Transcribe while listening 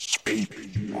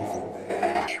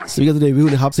Speak of the Devil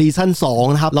นะครับซีซั่น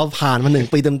2นะครับเราผ่านมา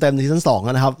1ปีเต็มๆซีซั่น2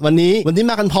แล้วนะครับวันนี้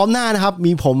มากันพร้อมหน้านะครับ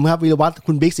มีผมครับวีรวัฒน์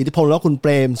คุณบิ๊กสิทธิพงษ์แล้วคุณเ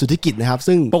ปรมสุทธิกิจนะครั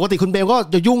บซึ่งปกติคุณเปรมก็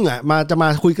จะยุ่งจะ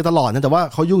มาคุยกันตลอดนะแต่ว่า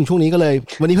เขายุ่งช่วงนี้ก็เล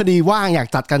ยวันนี้พอดีว่างอ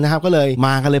ยากจัดกันนะครับก็เลย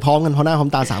มากันเลยพร้อมกันพร้อมหน้าพร้อม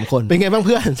ตา3คนเป็นไงบ้าง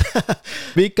เพื่อน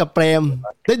บิ๊กกับเปร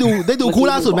มได้ดู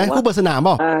คู่ล่าสุดไหมคู่เปิดสนามเ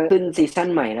ปล่าขึ้นซี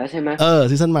ซั่นใหม่แล้วใช่ไหม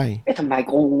ซีซั่นใหม่ทำไม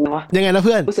กูวะยังไงนะเ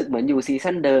พื่อนรู้สึกเหมือนอ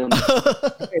ยู่ซีซั่นเดิม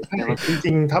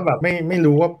จริงๆถ้าแบบไม่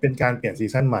รู้ว่าเป็นการเปลี่ยนซี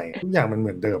ซั่นใหม่ทุกอย่างมันเ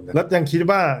หมือนเดิมนะแล้วยังคิ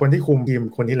ดว่าคนที่คุมที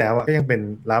มคนที่แล้วก็ยังเป็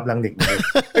นลาฟลังนิกเล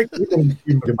ยไอ้ที่เป็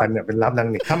นทีมปัจจุบันเนี่ยเป็นลาฟ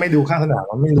ลังนิกถ้าไม่ดูข้างสนาม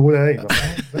มันไม่รู้เลยแบ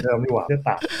บเดิมดีกว่าจ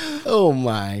ะต่างโอ้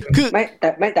my คื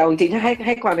อแต่จริงๆถ้า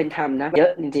ให้ความเป็นธรรมนะเยอ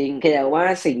ะจริงๆ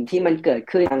แต่ว่าสิ่งที่มันเกิด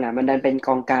ขึ้นมันดันเป็น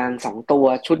กองกลาง2ตั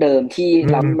วชุดเดิม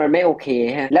ที่มันไม่โอเ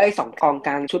คฮะแล้วไอ้2กองก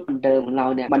ลางชุดเดิมของเ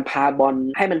ราเนี่ยมันพาบอ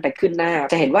ลให้มันไปขึ้นหน้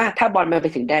าจะเห็นว่าถ้าบอลมันไ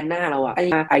ปถึงแดนหน้าเรา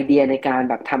ไอเดียในกา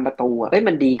รแบบทำปร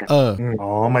ะตูมันดีกั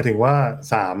นหมายถึงว่า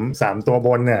3ตัวบ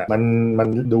นเนี่ย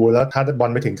มันดูแล้วถ้าบอ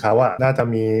ลไปถึงเขาน่าจะ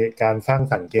มีการสร้าง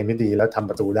สรรค์เกมที่ดีแล้วท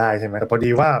ำประตูได้ใช่ไหมแต่พอ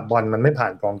ดีว่าบอลมันไม่ผ่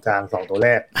านกองกลาง2ตัวแ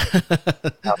รก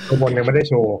ตัวบนยังไม่ได้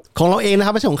โชว์ของเราเองนะค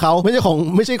รับไม่ใช่ของเขาไ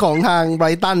ม่ใช่ของทางไ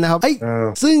บรตันนะครั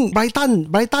บซึ่งไบร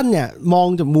ตันเนี่ย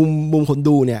มองจากมุมค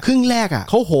นดูเนี่ยครึ่งแรก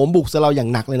เขาโหมบุกเราอย่า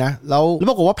งหนักเลยนะแล้ว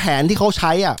ปรากฏว่าแผนที่เขาใ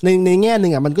ช้ใน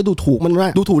แง่นึงมันก็ดูถูกมั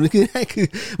นดูถูกนี่คือ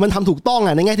มันทำถูกต้อง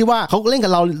ในแง่ที่ว่าเขาเล่น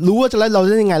กับเรารู้ว่าเร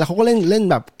าเล่นยังไงแล้วเขาก็เล่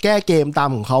นแบบแก้เกม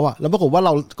ตามของเขาแล้วปรากฏว่าเ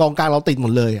รากองกลางเราติดห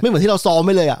มดเลยไม่เหมือนที่เราซ้อม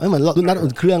ไม่เลยไม่เหมือนนัด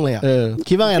อุ่นเครื่องเลย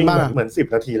คิดว่าไงบ้างเหมือน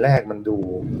10 นาทีแรกมัน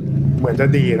ดูเหมือนจะ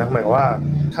ดีนะหมายว่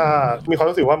าถ้ามีความ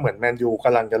รู้สึกว่าเหมือนแมนยู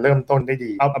กำลังจะเริ่มต้นได้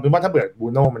ดีเอาเป็นว่าถ้าเบิ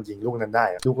ดบูโน่มันยิงลูกนั้นได้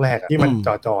ลูกแรกที่มัน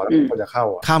จ่อแล้วมันจะ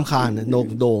เข้าข้ามคา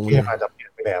นโด่งที่อาจจะเปลี่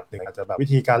ยนไปแบบนึงอาจจะแบบวิ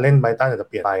ธีการเล่นไบรตันอาจจะ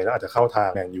เปลี่ยนไปแล้วอาจจะเข้า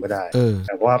ทางแมนยูก็ได้แ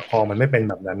ต่ว่าพอมันไม่เป็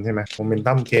นแบบนั้นใช่ไหมโมเม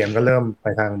นตัมเกมก็เริ่ม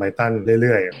ไปทางไบรตันเ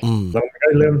รื่อยๆแล้วมั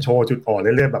นก็เริ่มโชว์จุดอ่อนเ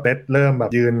รื่อยๆแบบเริ่มแบ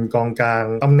บยืนกองก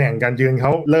ลางตำแหน่งการยืนเข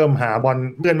าเริ่มหาบอ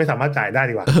ลเพื่อนไม่สามารถจ่าย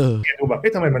ได้ดีกว่าดูแบบ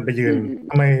ทำไมมันไปยืน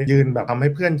ทำไมยืนแบบทำ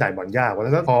ให้เพื่อนจ่ายบอลยากแ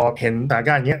ล้วก็พอเห็นสถานก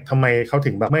ารณ์เงี้ยทำไมเขา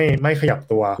ถึงแบบไม่ขยั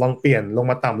บตัวลองเปลี่ยนลง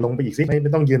มาต่ำลงไปอีกสิ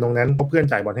ไม่ต้องยืนตรงนั้นเพราะเพื่อน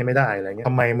จ่ายบอลให้ไม่ได้อะไรเงี้ยท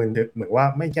ำไมมึงเหมือนว่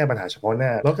าไม่แก้ปัญหาเฉพาะหน้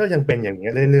าแล้วก็ยังเป็นอย่างเ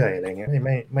งี้ยเรื่อยๆอะไรเงี้ย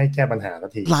ไม่แก้ปัญห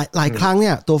าสักทีหลายครั้งเ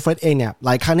นี่ยตัวเฟรดเองเนี่ยห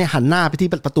ลายครั้งเนี่ยหันหน้าไป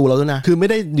ที่ประตูเราด้วยนะคือ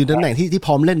ไม่ได้อยู่ตำแหน่งที่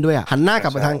พร้อมเล่นด้วยหันหน้า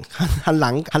กลับไปทางหัน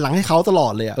หลังให้เขาตล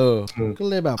อดเล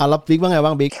ยก็เลยแบบรับบิ๊กว่าไ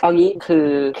งบ้างบิ๊กเอา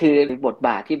งี้คือบท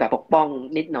บาทที่แบบปกป้อ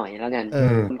งนิดหน่อยแล้วกัน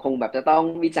มันคงแบบจะต้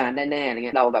องวิจารณ์แน่ๆอะไรเ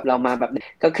งี้ยเรามาแบบ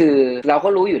ก็คือเรา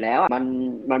ก็รู้อยู่แล้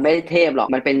วมันไม่เทพหรอก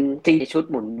มันเป็นจริ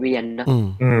งชุดหมุนเวียนน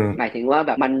ะหมายถึงว่าแ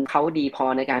บบมันเขาดี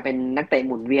พอในการเป็นนักเตะห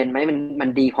มุนเวียนไห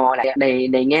มมันดีพอแหละ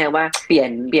ในแง่ว่าเป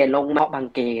ลี่ยนลงเหมาะบา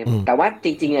งเกมแต่ว่า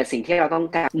จริงๆสิ่งที่เราต้อ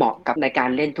งการเหมาะกับในกา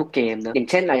รเล่นทุกเกมเนอะอย่าง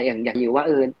เช่นอะไรอย่างอยู่ว่า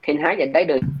เทนฮากอยาก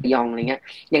ได้เดยองอะไรเงี้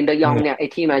ยอย่างเดยองเนี่ย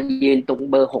ไอ้ที่มายืนต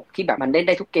รงเบอร์6ที่แบบมันเล่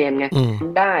นได้ทุกเกมไง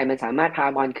ได้มันสามารถ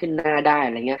พาบอลขึ้นหน้าได้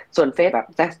อะไรเงี้ยส่วนเฟสแบ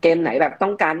บเกมไหนแบบต้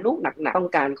องการลูกหนักๆต้อ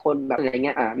งการคนแบบอะไรเ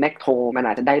งี้ยแม็กโทมันอ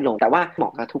าจจะได้ลงแต่ว่าเหม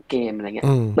าะกับทุกเกมอะไรเงี้ย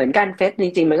เหมือนกันเฟส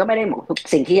จริงๆมันก็ไม่ได้เหมาะทุก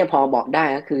สิ่งที่พอบอก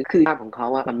ได้ก็คือภาพของเข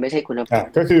ามันไม่ใช่คุณภ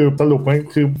าพก็คือสรุปมัน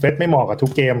คือเฟสไม่เหมาะกั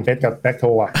บทุกเกมเฟสกับแม็กโ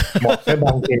ทเหมาะแค่บ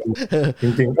างเกมจ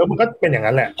ริงๆมันก็เป็นอย่าง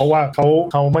นั้นแหละเพราะว่าเข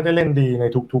าไม่ได้เล่นดีใ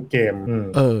นทุกเก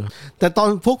มแต่ตอ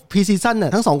นพวกพรีซีซั่นเนี่ย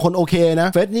ทั้ง2คนโอเค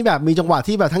นะเฟสนี่แบบมีจังหว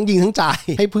ะที่แบบทั้งยิงทั้งจ่าย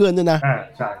ให้เพื่อนด้วยน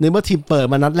ะในเมื่อทีมเปิ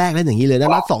ดมานัดแรกเล่นอย่างนี้เลยนะ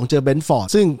นัด2เจอเบนฟอร์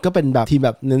ดซึ่งก็เป็นแบบทีมแ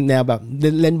บบแนวแบบ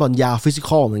เล่นบอลยาวฟิสิ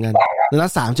คอลเหมือนกันแล้วนั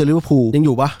ด3เจอลิเวอร์พูลยัง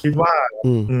อยู่ปะคิดว่า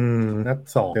นัด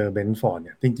2เจอเบนฟอร์ดเ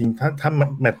นี่ยจริงๆถ้า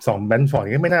แมตช์2เบนฟ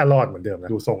อร์ดก็ไม่น่ารอดเหมือนเดิมน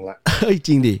ะดูทรงละ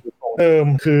จริงดิ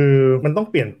คือมันต้อง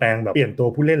เปลี่ยนแปลงแบบเปลี่ย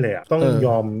นตัวผู้เล่นเลยต้อง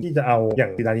ยอมที่จะเอาอย่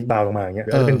างดิลานิบาวลงมาอย่างเงี้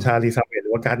ยจะเป็นชาลีซาเวต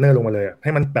หรือว่าการ์เนอร์ลงมาเลยใ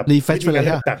ห้มันแบบรีเฟรชไปเล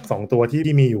ยจาก2ตั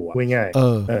วที่มีอยู่ง่าย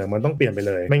ๆมันต้องเปลี่ยนไปเ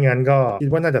ลยไม่งั้นก็คิด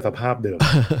ว่าน่าจะสภาพเดิม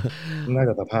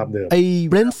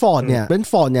ไอ้เบรนท์ฟอร์ดเนี่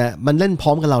ยมันเล่น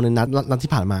พร้อมกับเราในนัด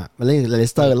ที่ผ่านมามันเล่นเล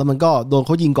สเตอร์แล้วมันก็โดนเข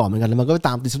ายิงก่อนเหมือนกันแล้วมันก็ไป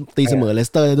ตามตีเสมอเลส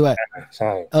เตอร์ด้วยใ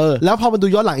ช่แล้วพอมาดู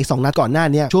ย้อนหลังอีก2นัดก่อนหน้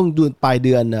านี้ช่วงปลาย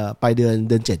เดือน7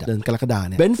เดือนกรกฎาคม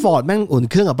เนี่ยเบรนท์ฟอร์ดแม่งอุ่น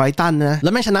เครื่องกับไบรตันนะ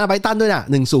แล้วแม่งชนะไบรตันด้วยน่ะ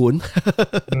 1-0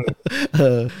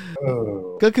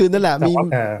 ก็คือนั่นแหล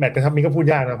ะมีแมตช์นะครับมีก็พู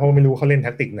ดยากนะเพราะไม่รู้เขาเล่น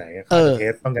แทคติกไหนเ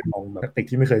ทสต้องการมองแบบแทคติ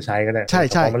กที่ไม่เคยใช้ก็ได้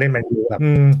ใช่ๆมาเล่นแมนยูแบบ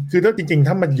คือถ้าจริง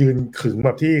ๆถ้ามันยืนขึงแ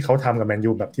บบที่เขาทำกับแมน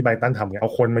ยูแบบที่ไบรตันทำเนี่ยเอา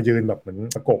คนมายืนแบบเหมือน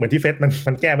ประกบเหมือนที่เฟ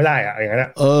สมันแก้ไม่ได้อะอย่าง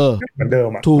นั้นเหมือน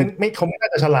เดิมอะไม่เขาไม่น่า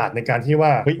จะฉลาดในการที่ว่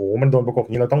าเฮ้ยโอ้มันโดนประก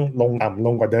บนี้เราต้องลงต่ำ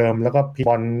ลงกว่าเดิมแล้วก็พี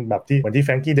บอลแบบที่เหมือนที่แฟ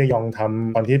รงกี้เดยอง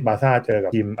ทำตอนที่บาร์ซ่าเจอ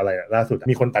กับทีมอะไรล่าสุด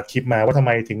มีคนตัดคลิปมาว่าทำ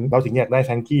ไมเราถึงอยากได้แ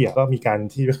ฟรงกี้ก็มีกา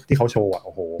รที่เขาโชว์โ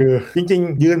อ้โหคือจริ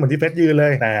งๆยืนเหมือนที่เฟสยืนเล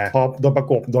ยแต่พอโดนประ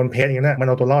กบโดนเพสอย่างนั้น น่ะมันเ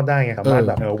อาตัวรอดได้ไงสามารถ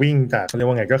แบบวิ่งจากเรียก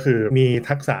ว่าไงก็คือมี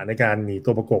ทักษะในการหนีตั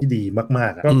วประกบที่ดีมา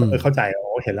กๆก็เข้าใจ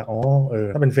เห็นแล้ว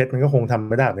ถ้าเป็นเฟสมันก็คงทำ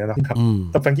ไม่ได้แบบนี้นะครับ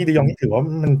แต่แฟรงกี้ดิยองนี่ถือว่า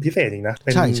มันพิเศษจริงนะเป็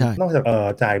นนอกจาก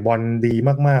จ่ายบอลดี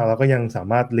มากๆแล้วก็ยังสา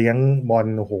มารถเลี้ยงบอล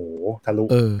โอ้โหทะลุ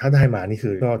ถ้าได้มานี่คื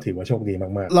อก็ถือว่าโชคดีมา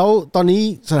กๆแล้วตอนนี้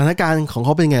สถานการณ์ของเข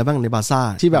าเป็นไงบ้างในบาร์ซ่า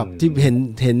ที่แบบที่เ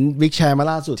ห็นบิ๊กแชร์มา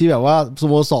ล่าสุดที่แบบว่าส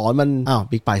โมสรมัน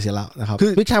บิ๊กไปเสียแล้วนะครับคื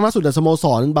อบิ๊กแชร์มาล่าสุดแต่สโมส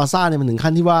รบาร์ซ่าเนี่ยมันถึง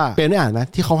ขั้นที่ว่าเป็นได้อ่านไหม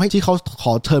ที่เขาข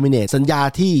อเทอร์มิเนตสัญญา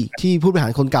ที่ผู้บริหา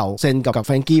รคนเก่าเซ็นกับแฟ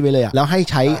รงกี้ไว้เลยแล้วให้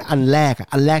ใช้อันแร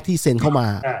กที่เซ็นเข้ามา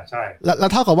ใช่แล้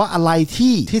วเท่ากับว่าอะไร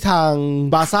ที่ทาง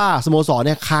บาร์ซ่าสโมสรเ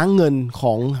นี่ยค้างเงินข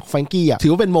องแฟรงกี้ถื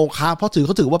อว่าเป็นโมฆะเพราะเ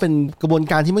ขาถือว่าเป็นกระบวน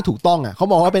การที่ไม่ถูกต้องเขา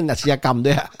มองว่าเป็นอาชญากรรมด้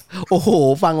วยโอ้โห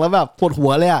ฟังแล้วแบบปวดหั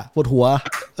วเลยปวดหัว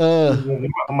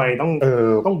ทำไม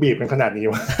ต้องบีบกันขนาดนี้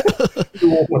วะ ดู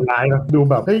โหดร้ายนะดู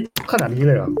แบบเฮ้ยขนาดนี้เ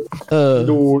ลยเหรอ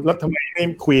ดูแล้วทำไมไม่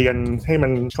คุยกันให้มั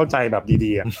นเข้าใจแบบ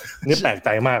ดีๆนี่แปลกใจ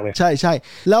มากเลยใช่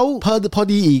แล้วพอ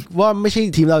ดีอีกว่าไม่ใช่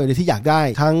ทีมเราอย่างที่อยากได้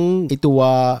ทั้งไอตัว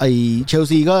ไอเชล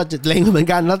ซีก็จะเล็งเหมือน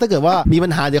กันแล้วถ้าเกิดว่ามีปั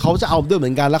ญหาเดี๋ยวเขาจะเอาด้วยเหมื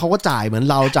อนกันแล้วเขาก็จ่ายเหมือน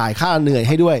เราจ่ายค่าเหนื่อยใ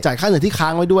ห้ด้วยจ่ายค่าเหนื่อยที่ค้า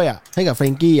งไว้ด้วยให้กับแฟร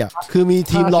งกี้คือมี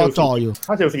ทีมรอจ่ออยู่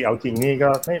ถ้าเชลซีเอาจริงนี่ก็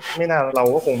ไม่น่าเรา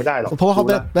ก็คงไม่ได้หรอกเพราะว่าเขา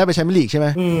ได้ไปแชมเปี้ยนลีกใช่ไหม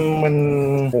มัน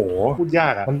โหพูดยา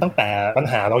กมันตั้งแต่ปัญ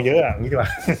หาเราเยอะอย่างนี้ดีกว่า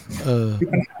ที่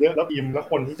ปัญหาเยอะแล้วทีมแล้ว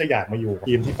คนที่จะอยากมาอยู่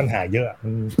ทีมที่ปัญหาเยอะ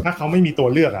ถ้าเขาไม่มีตัว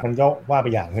เลือกมันก็ว่าไป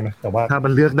อย่างใช่ไหมแต่ว่าถ้ามั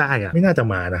นเลือกได้ไม่น่าจะ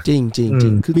มานะจริง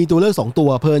คือมีตัวเลือก2ตัว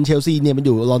เพิร์นเชลซีเนี่ยมันอ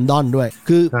ยู่ลอนดอนด้วย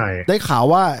คือได้ข่าว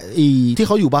ว่าที่เ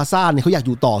ขาอยู่บาร์ซ่าเนี่ยเขาอยากอ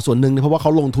ยู่ต่อส่วนหนึ่งเพราะว่าเข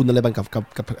าลงทุนอะไรกับ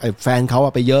แฟนเขา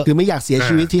ไปเยอะคือไม่อยากเสีย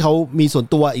ชีวิตที่เขามีส่วน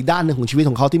ตัวอีกด้านนึงของชีวิต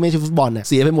ของเขาที่ไม่ใช่ฟุตบอลเนี่ย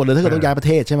เสียไปหมดเลยถ้าเกิดต้องย้ายประเ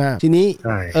ทศใช่ไหมทีนี้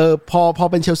พอ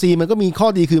เป็นเชลซีมันก็มีข้อ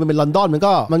ดีคือมันเป็นลอนดอนมัน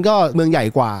ก็เมืองใหญ่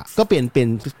กว่าก็เปลี่ยน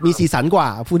มีสีสันกว่า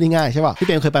พูดง่ายๆใช่ป่ะพี่เ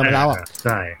ปรมเคยไปมาแล้วใ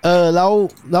ช่แ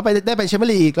ล้วไปได้ไปแชมเปี้ย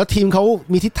นลีกอีกแล้วทีมเขา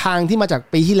มีทิศทางที่มาจาก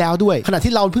ปีที่แล้วด้วยขณะ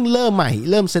ที่เราเพิ่งเริ่มใหม่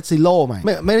เริ่มเซตซีโร่ใหม่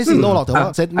ไม่ได้ซีโร่หรอกแต่ว่า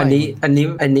เซตใหม่อัน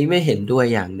นี้ไม่เห็นด้วย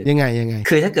อย่างนึงยังไง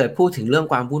คือถ้าเกิดพูดถึงเรื่อง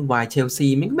ความวุ่นวายเชลซี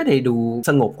ไม่ได้ดู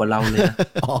สงบกว่าเราเลย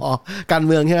การเ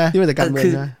มืองใช่ไหมที่มาจากการเมือง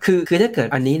นะคือถ้าเกิด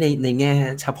อันนี้ในแง่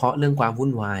เฉพาะเรื่องความวุ่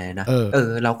นวายนะ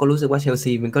เราก็รู้สึกว่าเชล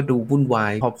ซีมันก็ดูวุ่นวา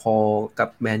ยพอๆกับ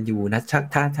แมนยูนะ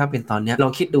ถ้าเป็นตอนนี้ลอ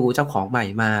งคิดดูเจ้าของใหม่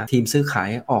มาทีมซื้อขาย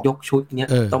ออกยกชุดเงี้ย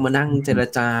ต้องมานั่งเจร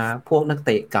จาพวกนักเ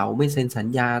ตะเก่าไม่เซ็นสัญ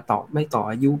ญาไม่ต่อ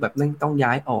อายุแบบนั่งต้องย้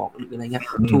ายออกหรืออะไรเงี้ย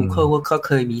ทูเคิลก็เ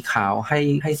คยมีข่าว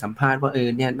ให้สัมภาษณ์ว่า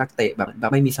เนี่ยนักเตะแบบ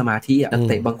ไม่มีสมาธินัก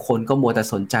เตะบางคนก็มัวแต่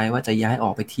สนใจว่าจะย้ายอ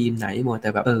อกไปทีมไหนมัวแต่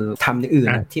แบบทำอย่างอื่น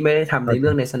ที่ไม่ได้ทำในเรื่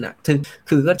องในสนาม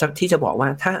คือก็ที่จะบอกว่า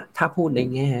ถ้าพูดใน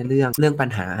แง่เรื่องปัญ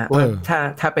หาว่า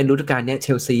ถ้าเป็นฤดูกาลเนี้ยเช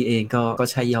ลซีเองก็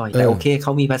ใช่ย่อยแต่โอเคเข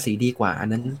ามีภาษีดีกว่าอัน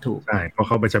นั้นถูกใช่เพราะเ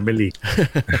ขาไปแชมเปี้ยนลีก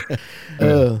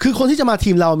คือคนที่จะมา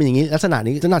ทีมเราเป็นอย่างนี้ลักษณะ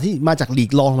นี้ลักษณะที่มาจากลี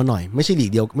กรองมาหน่อยไม่ใช่ลี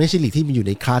กเดียวไม่ใช่ลีกที่มันอยู่ใ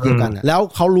นคลาสเดียวกันแล้ว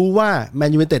เขารู้ว่าแม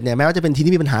นยูไนเต็ดเนี่ยแม้ว่าจะเป็นทีม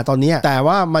ที่มีปัญหาตอนนี้แต่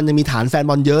ว่ามันยังมีฐานแฟน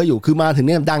บอลเยอะอยู่คือมาถึงเ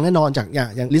นี่ยดังแน่นอนจากอ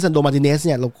ย่างลิซันโดมาร์ติเนสเ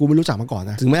นี่ยเรากูไม่รู้จักมาก่อน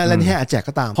นะถึงแม้เล่นแค่อาแจก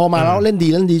ก็ตามพอมาแล้วเล่น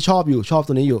ดีชอบ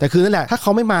ตัวนี้อยู่แต่คือนั่นแหละถ้าเข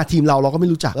าไม่มาทีมเราก็ไม่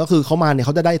รู้จักก็คือเขามาเนี่ยเข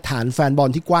าจะได้ฐานแฟนบอล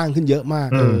ที่กว้างขึ้นเยอะมาก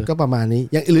ก็ประมาณนี้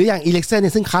อย่างอีเล็กเซนเ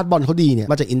นี่ยซึ่งคลาสบอลเขาดีเนี่ย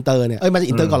มาจากอินเตอร์เนี่ยมาจาก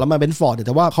อินเตอร์ก่อนแล้วมาเบนฟอร์ดแ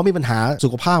ต่ว่าเขามีปัญหาสุ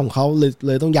ขภาพของเขาเ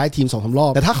ลยต้องย้ายทีม 2-3 รอ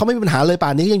บแต่ถ้าเขาไม่มีปัญหาเลยป่า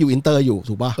นนี้ก็ยังอยู่อินเตอร์อยู่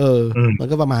ถูกป่ะมัน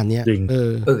ก็ประมาณนี้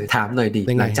ถามหน่อยดิ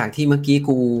หลังจากที่เมื่อกี้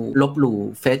กูลบหลู่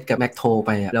เฟสกับแม็กโทไ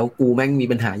ปแล้วกูแม่งมี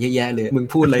ปัญหาเยอะแยะเลยมึง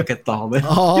พูดอะไรกันต่อมั้ย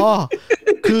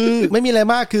คือไม่มีอะไร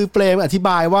มากคือเปรมอธิบ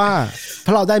ายว่าถ้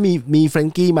าเราได้มีแฟรง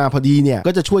กี้มาพอดีเนี่ย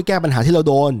ก็จะช่วยแก้ปัญหาที่เรา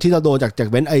โดนจาก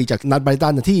เบนจากนัดไบรตั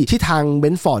นที่ทางเบ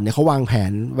นฟอร์ดเนี่ยเขาวางแผ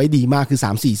นไว้ดีมากคือ 3-4-3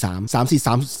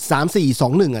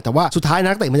 แต่ว่าสุดท้าย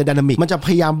นักเตะมันจะไดนามิกมันจะพ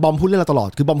ยายามบอมผู้เล่นเราตลอด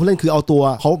คือบอมผู้เล่นคือเอาตัว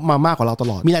เขามามากกว่าเราต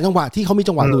ลอดมีหลายจังหวะที่เขามี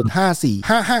จังหวะหลุด 5-4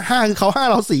 5 คือเขา5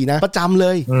เรา4นะประจำเล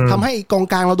ยทำให้กอง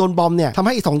กลางเราโดนบอมเนี่ยทำใ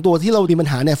ห้อีก2ตัวที่เรามีปัญ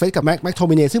หาเนี่ยเฟสกับแม็กโท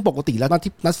มิเนซึ่งปกติแล้ว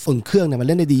นัดฝุ่นเครื่องเนี่ยมันเ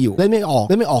ล่นได้ดีอยู่เล่นไม่ออ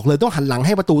กเลยต้องหันหลังใ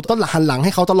ห้ประตูต้องหันหลังใ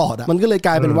ห้เขาตลอดมันก็เลยก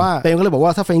ลายเป็นว่าเปมก็เลยบอกว่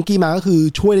าถ้าแฟรงกี้มาก็คือ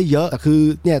ช่วยได้เยอะแต่คือ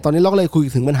เนี่ยตอนนี้เราก็เลยคุย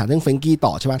ถึงปัญหาเรื่องแฟรงกี้ต่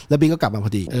อใช่ไหมแล้วบีก็กลับมาพ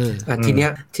อดีที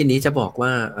นี้จะบอกว่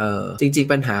าจริง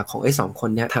ๆปัญหาของไอ้2คน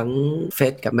เนี้ยทั้งเฟ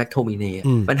สกับแม็กโทมิเน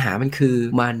ปัญหามันคือ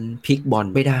มันพลิกบอล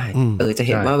ไม่ได้จะเ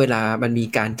ห็นว่าเวลามันมี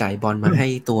การจ่ายบอลมาให้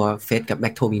ตัวเฟสกับแม็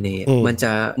กโทมิเนมันจ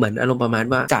ะเหมือนอารมณ์ประมาณ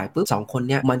ว่าจ่ายปุ๊บ2คน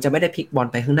เนี้ยมันจะไม่ได้พลิกบอล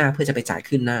ไปข้างหน้าเพื่อจะไปจ่าย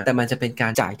ขึ้นหน้าแต่มันจะเป็นกา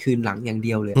รจ่ายคืนหลังอย่างเ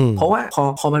ดียวเลยเพราะว่า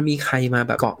พอมันมีใครมาแ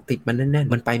บบเกาะติดมันแน่ น่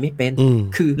นมันไปไม่เป็น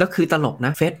คือตลกน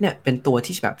ะเฟสเนี่ยเป็นตัว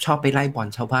ที่แบบชอบไปไล่บอล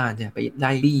ชาวบ้านเนี่ยไปไ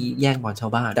ล่บี้แย่งบอลชา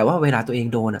วบ้านแต่ว่าเวลาตัวเอง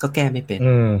โดนก็แก้ไม่เป็น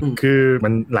คือมั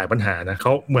นหลายปัญหานะเข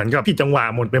าเหมือนกับผิดจังหวะ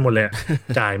หมดไปหมดเลย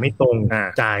จ่ายไม่ตรง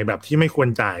จ่ายแบบที่ไม่ควร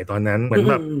จ่ายตอนนั้นเหมือน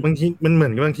แบบบางทีมันเหมือ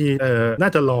นบางทีน่า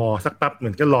จะรอสักแป๊บเหมื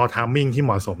อนก็รอไทมิ่งที่เห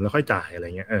มาะสมแล้วค่อยจ่ายอะไร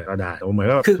เงี้ยก็ได้เหมือน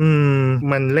ก็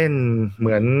มันเล่นเห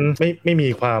มือนไม่มี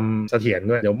ความเสถียร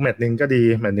ด้วยเดี๋ยวแมตช์นึงก็ดี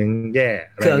แมตช์นึงแย่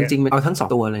คือจริงๆเอาทั้ง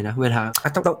2ตัวเลยนะเวลา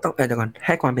ต้องเดี๋ยวก่อนใ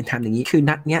ห้ความเป็นธรรมอย่างนี้คือ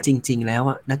นัดเนี้ยจริงๆแล้ว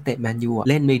นักเตะแมนยู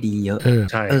เล่นไม่ดีเยอะ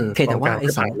ใช่เพียงแต่ว่าไอ้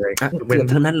2เกือบ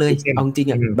ทั้งนั้นเลยเอาจริง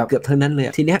แบบเกือบทั้งนั้นเลย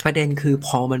ทีเนี้ยประเด็นคือพ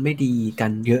อมันไม่ดีกั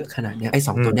นเยอะขนาดเนี้ยไอ้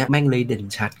2ตัวเนี้ยแม่งเลยเด่น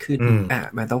ชัดขึ้น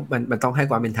มันต้องให้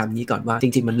ความเป็นธรรมนี้ก่อนว่าจ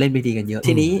ริงๆมันเล่นไม่ดีกันเยอะ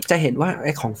ทีนี้จะเห็นว่าไ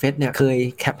อ้ของเฟสเนี่ยเคย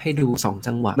แคปให้ดู2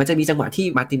จังหวะมันจะมีจังหวะที่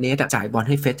มาร์ติเนสจ่ายบอล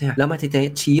ให้เฟสแล้วมาร์ติเน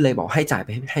สชี้เลยบอกให้จ่ายไป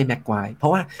ให้แม็กควายเพรา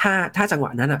ะว่าถ้าจังหวะ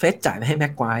นั้นเฟสจ่ายไปให้แม็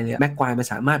กควายเลยแม็กควายมัน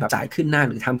สามารถแบบจ่ายขึ้นหน้า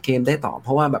หรือทำเกมได้ต่อเพ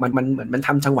ราะว่าแบบมันท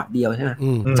ำจังหวะเดียวใช่ไหม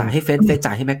จ่ายให้เฟส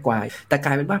จ่ายให้แม็กควายแต่กล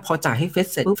ายเป็นว่าพอจ่ายให้เฟส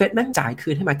เสร็จเฟสแม่งจ่ายคื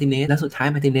นให้มาร์ติเนสแล้วสุดท้าย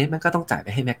มาร์ติเนสมันก็ต้องจ่ายไป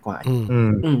ให้แม็กควาย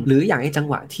หรืออย่างไอ้จัง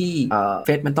หวะที่เฟ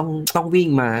สมันต้องวิ่ง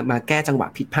มาแก้จังหวะ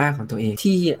ผิดพลาดของตัวเอง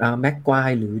ที่แม็กควาย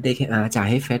หรือ DKR จ่าย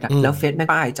ให้เฟสแล้วเฟสแม่ง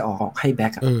ป้ายจะออกให้แบ็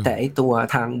คแต่ไอ้ตัว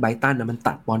ทางไบรตันมัน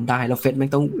ตัดบอลได้แล้วเฟสแม่ง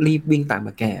ต้องรีบวิ่งตามม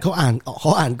าแก้เขาอ่า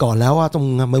นก่อนแล้วว่าตรง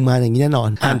มาอย่างนี้แน่นอน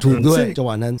อ่านถูกด้วยจังห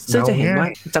วะนั้นซึ่งจะเห็นว่า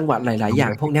จังหวะหลายๆอย่า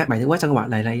งพวกนี้หมายถึงว่าจังหวะ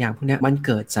หลายๆอย่างพวกนี้มันเ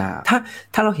กิดจาก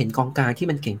ถ้าเราเห็นกองกลางที่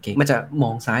มันเก่งๆมันจะม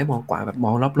องซ้ายมองขวาแบบม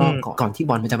องรอบๆก่อนที่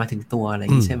บอลมันจะมาถึงตัวอะไรอย่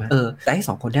างนี้ใช่ไหมแต่ไอ้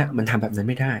2คนเนี้ยมันทำแบบนั้น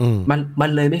ไม่ได้มัน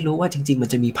เลยไม่รู้ว่าจริงๆมัน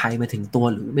จะมีภัยมาถึงตัว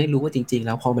หรือไม่รู้ว่าจริงๆแ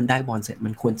ล้วพอมันได้บอลเสร็จมั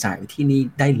นควรจ่ายไปที่นี่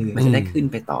ได้เลยมันจะได้ขึ้น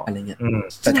ไปต่ออะไรเงี้ย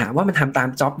แต่ถามว่ามันทำตาม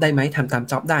จ็อบได้ไหมทำตาม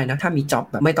จ็อบได้นะถ้ามีจ็อบ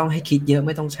แบบไม่ต้องให้คิดเยอะไ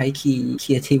ม่ต้องใช้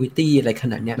creativity อะไรข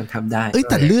นาดเนี้ยมันทำได้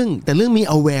แต่เรื่องมี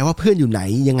aware ว่าเพื่อนอยู่ไหน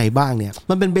ยังไงบ้างเนี่ย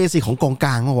มันเป็นเบสิกของกองก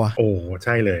ลางป่ะวะโอ้ใ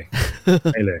ช่เลย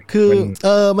ใช่เลยคือ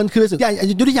มันคืออย่าง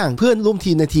ยกตัวอย่างเพื่อนร่วม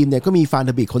ทีมในทีมเนี่ยก็มีฟานเด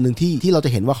อร์บิกคนนึงที่เราจะ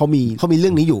เห็นว่าเขามีเรื่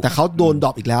องนี้อยู่แต่เขาโดนดร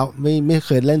อปอีกแล้วไม่เค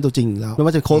ยเล่นตัวจริงแล้วไม่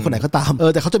ว่าจะโค้ชคนไหนก็ตาม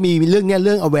แต่เขาจะมีเรื่องเ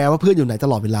รื่อง aware ว่าเพื่อนอยู่ไหนต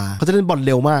ลอดเวลาเขาจะเล่นบอลเ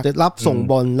ร็วมากจะรับส่ง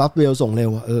บอลรับเร็วส่งเร็ว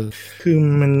คือ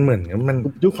มันเหมือนมัน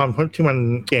ด้วยความที่มัน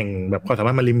เก่งแบบความสาม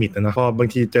ารถมันลิมิตนะพอบาง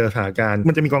ทีเจอสถานการณ์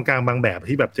มันจะมีกองกลางบางแบบ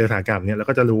ที่แบบเจอสถานการณ์เนี้ยแล้ว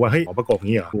ก็จะรู้ว่าเฮ้ยประกบ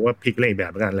งี้เหรอหรือว่าพลิกเล่นแบ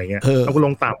บกันอะไรเงี้ยเราก็ล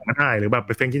งต่ำมาได้หรือแบบไ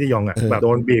ปเฟงที่จะยองแบบโด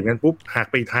นบีบกันปุ๊บหัก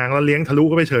ไปทางแล้วเลี้ยงทะลุ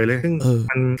ก็ไปเฉยเลยซึ่ง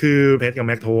มันคือเพชรกับแ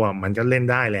ม็กโทมันก็เล่น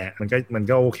ได้แหละมัน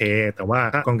ก็โอเคแต่ว่า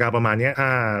ถ้ากองกลางประมาณนี้ถ้า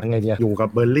ไงดีอยู่กับ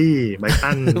เบอร์ลี่ไบร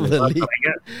ตันอะไรเ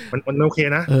งี้ยมันโอเค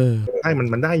นะใช่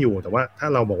มันได้อยู่แต่ว่าถ้า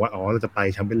เราบอกว่าเราจะไป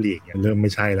แชมเปี้ยนลีกเนี่ยเริ่มไ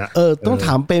ม่ใช่ละต้องถ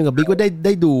ามเปมกับบิ๊กว่าไ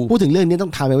ด้ดูพูดถึงเรื่องนี้ต้อ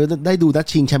งถามว่าได้ดูนัด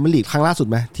ชิงแชมเปี้ยนลีกครั้งล่าสุด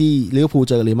ไหมที่ลิเวอร์พูล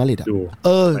เจอเรอัลมาดริด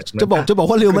จะบอก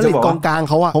ว่าเรอัลมาดริดกองกลาง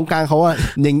เขา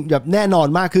แบบแน่นอน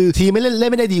มากคือทีไม่เล่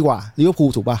นไม่ได้ดีกว่าลิเวอร์พูล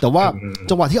ถูกป่ะแต่ว่า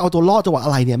จังหวะที่เอาตัวรอดจังหวะอ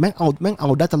ะไรเนี่ยแม่งเอา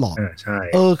ได้ตลอดใช่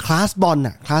คลาสบอ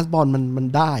ลมัน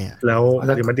ได้แล้วเร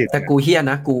อัลมาดริดแต่กูเฮี้ย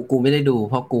นะกูไม่ได้ดู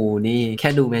เพราะกูนี่แค่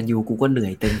ดูแมนยูกูก็เหนื่อ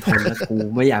ยเต็มทนแล้วกู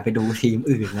ไม่อยากไปดูทีม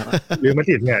อื่นแล้วเรอัลมา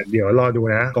ดริดเนี่ยเดี๋ยวรอดู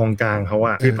นะกองกลางเขา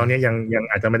คือตอนนี้ยัง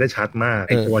อาจจะไม่ได้ชัดมากไ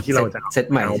อตัวที่เราจะเซต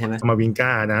ใหม่ใช่ไหมมาวิงก้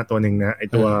านะตัวนึงนะไอ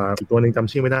ตัวนึงจ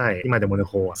ำชื่อไม่ได้ที่มาจากโมนา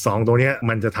โก2ตัวเนี้ย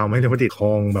มันจะทำให้เรอัลมาดริดคร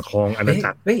องอาณาจั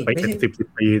กรไป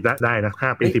10 ปีได้นะ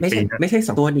5 ปี 10 ปีไม่ใช่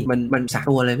2ตัวนี่มัน3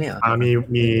ตัวเลยไม่เหรอ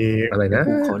มีอะไรนะ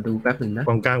ขอดูแป๊บนึงนะ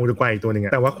กองกลางอุรุกวัยตัวนึง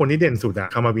แต่ว่าคนที่เด่นสุด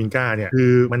คามาวิงก้าเนี่ยคื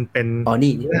อมันเป็น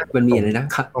นี่มันมีอะไรนะ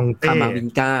คามาวิง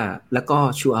ก้าแล้วก็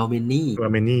ชูอัลเมนี่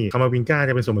คามาวิงก้า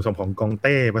จะเป็นส่วนผสมของกองเ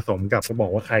ต้ผสมกับเขาบอ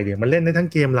กว่าใครเนี่ยมันเล่นได้ทั้ง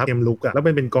เกมรับเกมลุกแล้ว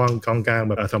เป็นกองกลาง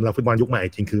แบบสำหรับฟุตบอลยุคใหม่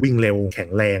จริงคือวิ่งเร็วแข็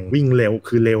งแรงวิ่งเร็ว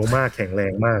คือเร็วมากแข็งแร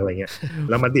งมากอะไรเงี้ย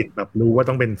แล้วมาดิดแบบรู้ว่า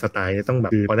ต้องเป็นสไตล์ต้องแบ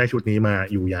บคือพอได้ชุดนี้มา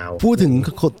อยู่ยาวพูดถึง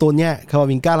ตัวเนี้ยคามา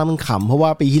วิงก้าแล้วมันขำเพราะว่า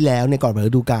ปีที่แล้วเนี่ยก่อนเปิด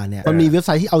ฤดูกาลเนี่ยมันมีเว็บไซ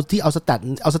ต์ที่เอาสแตท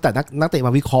นักเตะม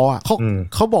าวิเคราะห์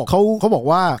เขาบอก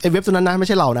ว่าไอ้เว็บตัวนั้นนะไม่ใ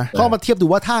ช่เรานะเขามาเทียบดู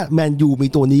ว่าถ้าแมนยูมี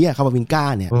ตัวนี้คามาวิงก้า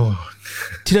เนี่ย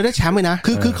ที่เราได้แชมป์เลยนะ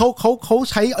คือเขา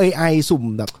ใช้ AI สุ่ม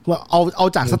แบบว่าเอา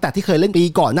จากสแตทที่เคยเล่นปี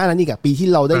ก่อนหน้านั้นอีกปีที่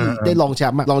เราได้รองแช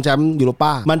มป์ยูโรป้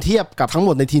ามันเทียบกับทั้งหม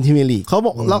ดในทีมพรีเมียร์ลีกเขาบ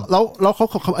อกแล้วเขา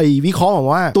วิเคราะห์บอก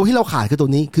ว่าตัวที่เราขาดคือตัว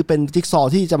นี้คือเป็นจิ๊กซอ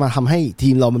ว์ที่จะมาทำให้ที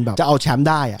มเรามันแบบจะเอาแชมป์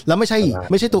ได้แล้วไม่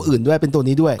ใช่ตัวอื่นด้วยเป็นตัว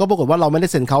นี้ด้วยก็ปรากฏว่าเราไม่ได้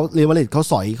เซ็นเขาเรอัลมาดริดเข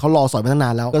ารอสอยมาตั้งน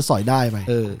านแล้วก็สอยได้ไป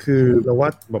คือเราว่า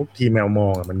พวกทีมแมวมอ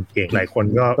งมันเก่งหลายคน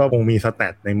ก็คงมีสแต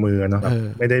ทในมือเนาะ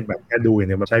ไม่ได้แบบแค่ดูอย่าง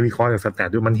เดียวแบบใช้วิเคราะห์จากสแตท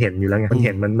ด้วยมันเห็นอยู่ แล้วไงมันเ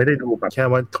ห็นมันไม่ได้ดูแบบแค่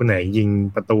ว่าคนไหนยิ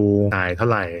งประตูตายเท่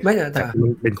าไหร่แต่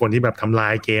เป็นคนที่แบบทำ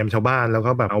ลายเกมชาวบ้านแล้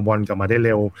วก็แบบเอาบอลกลับมาได้เ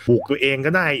ร็วบุกตัวเอง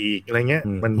ก็ได้อีกอะไรเงี้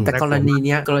ยแต่กรณี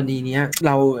เนี้ยเ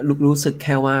รารู้สึก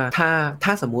แค่ว่าถ้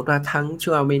าสมมุติว่าทั้ง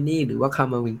ชัวเมนี่หรือว่าคาม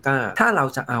าวิงก้าถ้าเร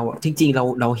าจะเอาจริง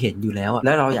ๆเราเห็นอยู่แล้ว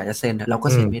แล้วเราอยากจะเซ็นเราก็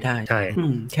เซ็นไม่ได้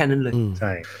ใช่แค่นั้นเลยใ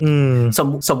ช่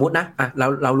สมมุตินะ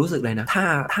เรารู้สึกเลยนะถ้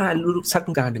าสัก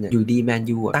การหนึ่งอยู่ดีแม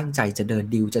นยูตั้งใจจะเดิ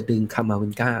นดิวจะดึงคาม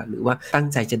าวินก้าหรือว่าตั้ง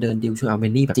ใจจะเดินดิวชัวเม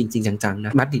นี่แบบจริงๆจังๆน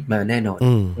ะมาดริดมาแน่นอ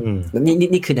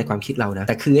นนี่คือในความคิดเรานะแ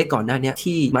ต่คือไอ้ก่อนหน้า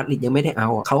นี้ที่มาดริดยังไม่ได้เ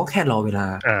อาเขาก็แค่รอเว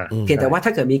ลาเพียงแต่ว่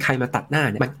าถ้าเกิดมีใครมาตัด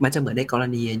หน้าเนี่ยมันจะเหมือนในกร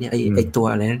ณีเนี่ยไอ้ตั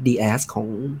วอะไรนะDS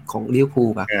ของลิเวอร์พู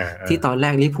ลอะที่ตอนแ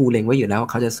รกลิเวอร์พูลเล็งไว้อยู่แล้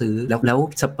วเขาจะซื้อแล้ว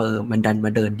สเปอร์มันดันมา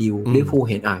เดินดิวลิเวอร์พู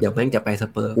ลเห็นเดี๋ยวแม่งจะไปส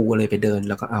เปอร์กูเลยไปเดิน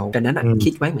แล้วก็เอาดังนั้น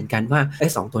คิดไว้เหมือนกันว่าไอ้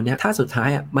2ตัวเนี้ยถ้าสุดท้าย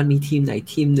มันมีทีมไห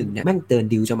นทีมหนึ่งเนี่ยแม่งเดิน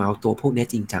ดิวจะมาเอาตัวพวก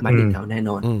นี้จริงจังมาดริดเอาแน่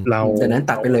นอนดังนั้น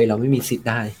ตัดไปเลยเราไม่มีสิทธิ์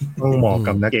ได้ต้องเหมาะ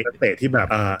กับนักเตะที่แบ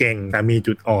บเก่งแต่มี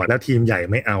จุดอ่อนแล้วทีมใหญ่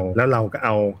ไม่เอาแล้วเราก็เ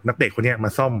อานักเตะคนนี้ม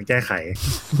าซ่อมแก้ไข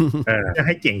จะ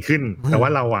ให้เก่งขึ้นแต่ว่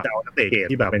าเราจะเอานักเตะเกร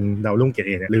ดที่แบบเป็นดาวรุ่งเกรด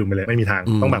A เนี่ยลืมไปเลยไม่มีทา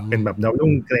งต้องแบบเป็นแบบดาว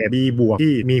รุ่งเกรด B บว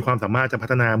กที่มีความสามารถจะพั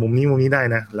ฒนามุมนี้ได้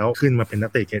นะแล้วขึ้นมาเป็น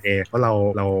นักเตะเกรด A เพราะเ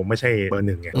ราไม่ใช่เบอร์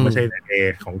 1ไงไม่ใช่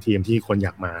เอของทีมที่คนอ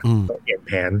ยากมาต้องเปลี่ยน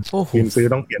แผนทีมซื้อ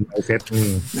ต้องเปลี่ยนไมน์เซ็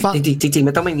ตจริ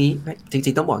งมันต้องไม่งี้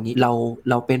จริงๆต้องบอกงี้เ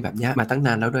ราเป็นแบบนี้มาตั้ง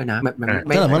นานแล้วด้วยนะมัน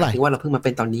ไม่ใช่ว่าเราเพิ่งมาเป็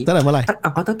นตอนนี้ตั้งแต่เมื่อไหร่เ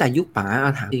อาตั้งแต่ยุคป๋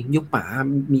าถามจริงยุคป๋า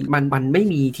มีมันไม่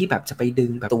มีที่แบบจะไปดึ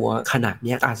งแบบตัวขนาดเ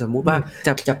นี้ยสมมุติว่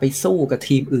าจะไปสู้กั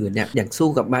บทีมอื่นเนี่ยอย่าง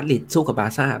สู้กับมาดริดสู้กับบา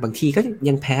ร์ซ่าบางทีก็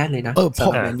ยังแพ้เลยนะส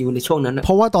ำหรับแมนยูในช่วงนั้นเพ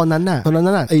ราะว่าตอนนั้นน่ะ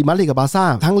ไอ้มาดริดกับบาร์ซ่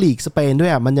าทั้งลีกสเปนด้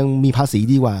วยมันยังมีภาษี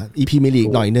ดีกว่าอีพรีเมี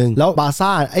ยร์ลีกหน่อยนึงแล้วบาร์ซ่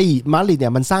าไอ้มาดริดเนี่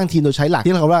ยมันสร้างทีมโดยใช้หลัก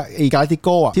ที่เราว่าไอ้กาลาติ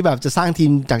โก้ที่แบบจะสร้างที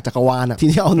มจากจักรวา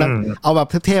ลทีนี้เอาแบบ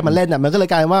เทพๆมาเล่นมันก็เลย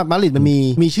กลายว่ามาดริดมัน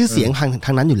มีชื่อเสียงท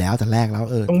างนั้นอยู่แล้วแต่แรกแล้ว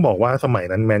ต้องบอกว่าสมัย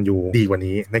นั้นแมนยูดีกว่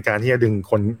านี้ในการที่จะดึ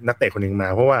งคนนักเตะคนนึง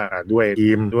มาเพราะว่าด้วย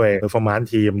ทีมด้วยเปอร์ฟอร์แม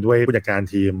นซ์ทีมด้วยผู้จัดกา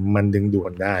รทีมมันดึงดู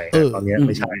ดได้ตอนนี้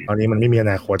ไม่ใช่ตอนนี้มันไม่มี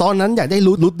อนาคตตอนนั้นอยาก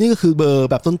ได้รุดนี่ก็คือเบ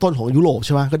อร์แบบต้นๆของยุโรป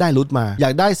ใช่ไหมก็ได้รุดมาอย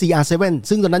ากได้ CR7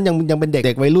 ซึ่งตอนนั้นยังเป็น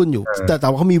เด็กวัยรุ่นอยู่แต่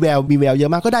ว่าเขามีแววเยอ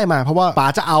ะมากก็ได้มาเพราะว่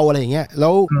าป๋าจะเอาอะไรอย่างเงี้ยแล้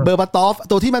วเบอร์บาตอ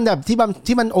ฟตัวที่มันแบ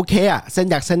บที่มันโอเคเซ็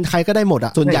นอยากเซ็นใครก็ได้หมด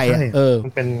ส่วนใหญ่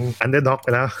มันเป็นอันเดอร์ด็อกไ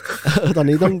ปแล้วตอน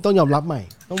นี้ต้องยอมรับใ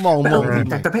หม่ต้องมอง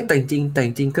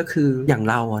แต่จริงก็คืออย่า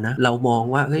งเรานะเรามอง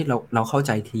ว่าเฮ้ยเราเข้า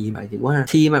ใจทีมหมายถึงว่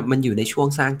าทีมมันอยู่ในช่ว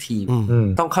งสร้างที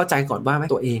มต้องเข้าใจก่อนว่า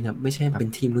ตัวเองไม่ใช่แบบเป็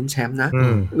นทีมลุ้นแชมป์น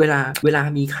ะเวล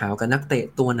ามีข่าวกับนักเ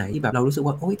ตะตัวไหนที่แบบเรารู้สึ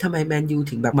กว่าโอ๊ยทำไมแม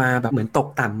นยูถึงแบบมาแบบเหมือน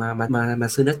ตกต่ำม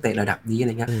าซื้อนักเตะระดับนี้อะไ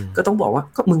รเงี้ยก็ต้องบอกว่า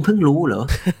ก็มึงเพิ่งรู้เหร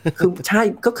อคือ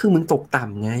ใช่ก็คือมึงต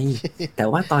กต่ำไง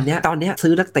แต่ว่าตอนเนี้ย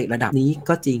ซื้อนักเตะระดับนี้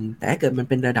ก็จริงแต่ถ้าเกิดมั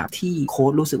นเป็นระดับที่โค้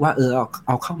ชรู้สึกว่าเอ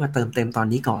าเข้ามาเติมเต็มตอน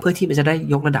นี้ก่อนเพื่อที่มันจะ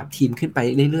ได้ยกระดับทีมขึ้นไ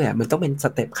ปเรื่อยๆมันต้องเป็นส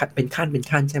เต็ปเป็น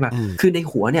ขั้นใช่ไหมคือใ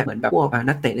นหัวเนี่ยเหมือนแบบพว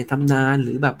กนักเตะในตำนาน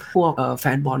หรือแบบพวกแฟ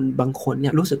นบอลบางคนเ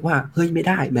นี่ยรู้สึกว่าเฮ้ยไม่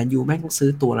ได้แมนยูแม่งต้อง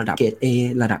ซื้อตัวระดับเกรด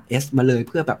A ระดับ S มาเลยเ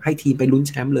พื่อแบบให้ทีมไปลุ้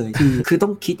นแชมป์เลยคือต้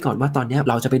องคิดก่อนว่าตอนนี้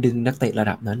เราจะไปดึงนักเตะระ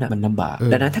ดับนั้นมันลำบา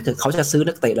กดังนั้นถ้าเกิดเขาจะซื้อ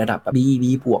นักเตะระดับ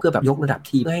B บวกเพื่อแบบยกระดับ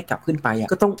ทีมเพื่อให้กลับขึ้นไ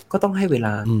ปก็ต้องให้เว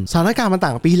ลาสถานการณ์มันต่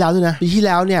างกับปีที่แล้วด้วยนะปีที่แ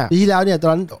ล้วเนี่ยตอ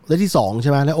นนั้นเลขที่2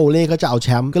ใช่ไหมแล้วโอเล่ก็จะเอา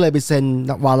แชมป์ก็เลยไปเซ็น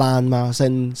วาลานมาเซ็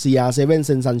น CR7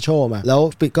 เซ็นซันโชมาแล้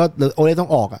วก็โอเล่ต้อง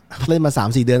ออกเล่นมา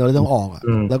 3-4 เดือนโอเล่ต้องออ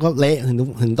กแล้วก็เละ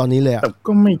ถึงตอนนี้เลย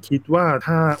แต่ก็ไม่คิดว่า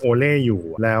ถ้าโอเล่อยู่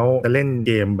แล้วจะเล่น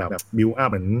เกมแบบบิ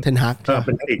วอัพเหมือนเทนฮาก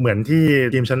เป็นอีกเหมือนที่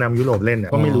ทีมชั้นนำยุโรปเล่น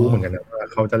ก็ไม่รู้เหมือนกันนะว่า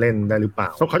เขาจะเล่นได้หรือเปล่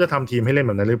าเขาจะทำทีมให้เล่น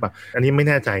แบบนั้นหรือเปล่าอันนี้ไม่แ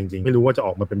น่ใจจริงๆไม่รู้ว่าจะ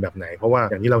ออกมาเป็นแบบไหนเพราะว่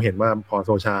าอย่างที่เราเห็นว่าพอโ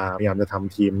ซชาพยายามจะท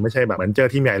ำทีมไม่ใช่แบบเหมือนเจอ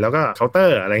ทีมใหญ่แล้วก็เคาน์เต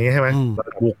อร์อะไรเงี้ยใช่ไหม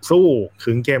บุกสู้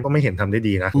คืนเกมก็ไม่เห็นทำได้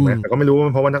ดีนะถูกไหมแต่ก็ไม่รู้ว่า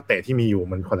เพราะว่านักเตะที่มีอ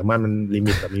ยู่มันความสามารถมั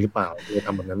นลิมิตแบบนี้หรือเปล่าจะท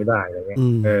ำแบบนั้นไม่ได้อะไรเงี้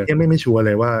ยไม่ชัวร์เ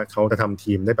ลยว่าเขาจะทำ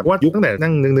ทีมได้แบบว่ายุคตั้งแต่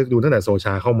นั่งนึกดูตั้งแต่โซ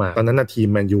ชาเข้ามาตอนนั้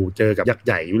นทีมแมนยูเจอกับยักษ์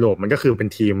ใหญ่ยุโรปมันก็คือเป็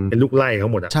นทีมเป็นลูกไล่เข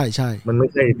าหมดใช่มัน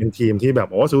ไม่ใช่เป็นทีมที่แบ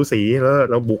บสูสีแล้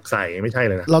วเราบุกใส่ไม่ใช่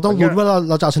เลยนะเราต้องลุ้นว่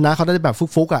าเราจะชนะเขาได้แบบ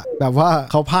ฟุกๆแบบว่า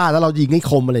เขาพลาดแล้วเรายิงให้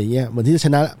คมอะไรอย่างเงี้ยเหมือนที่จะช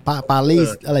นะปารี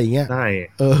สอะไรอย่างเงี้ยใช่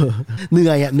เห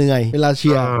นื่อยเวลาเ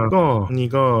ชียร์ก็นี่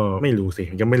ก็ไม่รู้สิ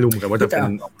ยังไม่รู้เหมือนกันว่าจะเป็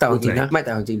นแต่จริงนะไม่แ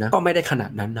ต่จริงนะก็ไม่ได้ขน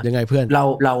าดนั้นนะยังไงเพื่อนเ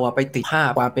ราไปติดภ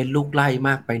าพว่าเป็นลูกไล่ม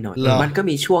ากไปหน่อยมันก็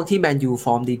มีช่วงที่แมนยู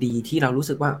ฟอร์มดีๆที่เรา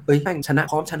รู้สึกว่าแม่งชนะ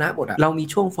พร้อมชนะหมดเรามี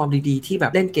ช่วงฟอร์มดีๆที่แ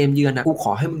บบเล่นเกมเยือนกู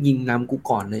ขอให้มึงยิงน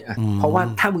ำกูก่อนเลยเพราะว่า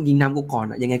ถ้ามึงยิงนำกูก่อ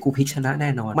นยังไงกูพลิกชนะแ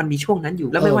น่นอนมันมีช่วงนั้นอยู่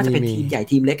แล้วไม่ว่าจะเป็นทีมใ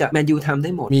หญ่ทีมเล็กแมนยูทำไ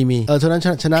ด้หมดมีฉะนั้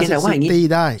นชนะซิ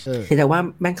ตี้ได้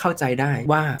แต่ว่าแม่งเข้าใจ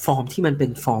ได้ว่าฟอร์มที่มันเป็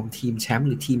นฟอร์มทีมแชมป์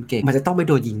หรือทีมเก่งมันจะต้องไม่โ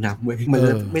ดนยิงนำเว้ยมัน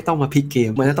ไม่ต้องมาพลิกเ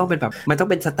กมมันจะต้องเป็นแบบมันต้อ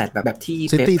งเป็นสแตทแบบ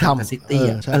ที่ซิตี้ทำกับซิตี้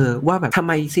ว่าแบบทำ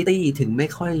ไมซิตี้ถึง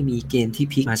ไม่ค่อยมีเกม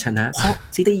ที่พลิกมาชนะเพรา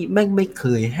ะซิตี้แม่งไม่เ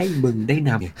คยให้มึง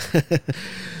ได้น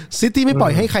ำ ซิตี้ไม่ปล่อ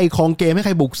ยให้ใครครองเกมให้ใค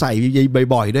รบุกใส่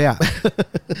บ่อยๆด้วยอ่ะ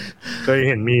เคยเ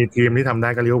ห็นมีทีมที่ทำได้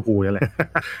ก็ลิเวอร์พูลนั่นแหละ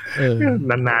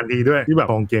นานๆทีด้วยที่แบบ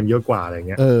ครองเกมเยอะกว่าอะไรเ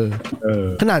งี้ย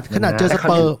ขนาดเจอส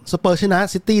เปอร์ชนะ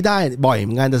ซิตี้ได้บ่อยเห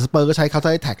มือนกันแต่สเปอร์ก็ใช้เขา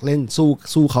แท็กเล่น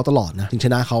สู้เขาตลอดนะถึงช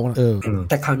นะเขา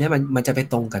แต่คราวนี้มันจะไป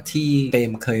ตรงกับที่เป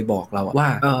มเคยบอกเราว่า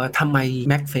ทำไม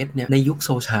แม็กเฟสเนี่ยในยุคโซ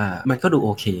ชามันก็ดูโอ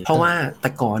เคเพราะว่าแต่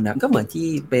ก่อนนะก็เหมือนที่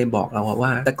เปมบอกเราว่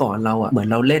าแต่ก่อนเราเหมือน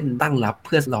เราเล่นตั้งรับเ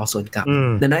พื่อรอสวนกลับ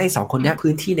ดังนั้นไอ้2คนนี้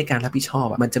พื้นที่ในการรับผิดชอบ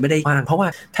มันจะไม่ได้กว้างเพราะว่า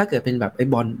ถ้าเกิดเป็นแบบไอ้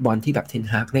บอลที่แบบเทน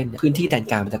ฮากเล่นพื้นที่แดน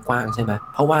กลางมันจะกว้างใช่ไหม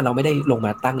เพราะว่าเราไม่ได้ลงม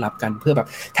าตั้งรับกันเพื่อแบบ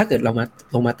ถ้าเกิดเรามา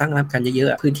ลงมาตั้งรับกันเยอ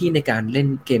ะๆพื้นที่ในการเล่น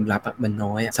เกมรับมัน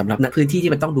น้อยสำหรับพื้นที่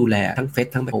ที่มันต้องดูแลทั้งเฟส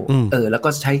ทั้งแบบแล้วก็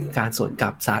ใช้การสวนกลั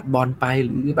บสาดบอลไปห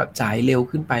รือแบบจ่ายเร็ว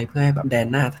ขึ้นไปเพื่อให้แบบแดน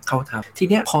หน้าเข้าทำที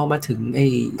เนี้ยพอมาถึงไอ้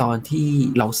ตอนที่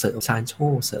เราเสริมซานโช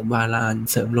เสริมวาลาน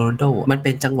เสริมโรนัลโดมันเ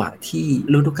ป็นจังหวะที่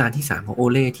ฤดูกาลที่3ของโอ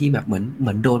เล่ที่แบบเห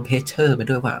มือนโดนเพชเชอร์ไป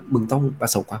ด้วยว่ามึงต้องปร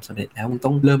ะสบความสำเร็จแล้วมึงต้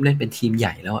องเริ่มเล่นเป็นทีมให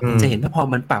ญ่แล้วจะเห็นว่าพอ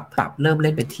มันปรับเริ่มเ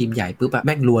ล่นเป็นทีมใหญ่ปุ๊บแบบแ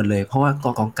ม่งรวนเลยเพราะว่าก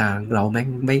องกลางเราแม่ง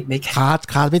ไม่ค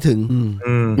าดไม่ถึง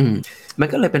มัน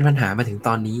ก็เลยเป็นปัญหามาถึงต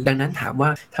อนนี้ดังนั้นถามว่า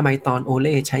ทำไมตอนโอเ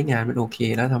ล่ใช้งานมันโอเค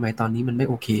แล้วทำไมตอนนี้มันไม่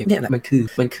โอเคเนี่ยแหละมัน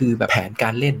คือแบบแผนกา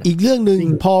รเล่นอีกเรื่องนึง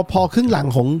พอครึ่งหลัง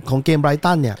ของเกมไบร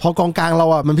ตันเนี่ยพอกองกลางเรา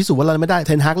อ่ะมันพิสูจน์ว่าเราไม่ได้เ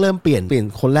ทนฮากเริ่มเปลี่ยน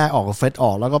คนแรกออกเฟรดอ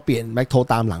อกแล้วก็เปลี่ยนแม็กโท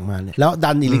ตามหลังมาเนี่ยแล้ว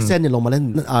ดันอีลิกเซนเนี่ยลงมาเล่น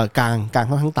กลาง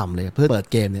ค่อนข้างต่ำเลยเพื่อเปิด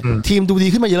เกมเนี่ยทีมดูดี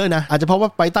ขึ้นมาเยอะเลยนะอาจจะเพราะว่า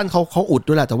ไบรตันเขาอุด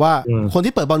ด้วยแหละแต่ว่าคน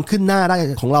ที่เปิดบอลขึ้นหน้าได้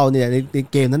ของเราเนี่ยใน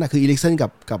เกมนั้นนะคืออีลิกเซน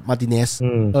กับมาร์ติเนส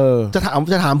จะถ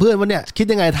ามเพื่อนว่าเนี่ยคิด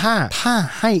ยังไงถ้า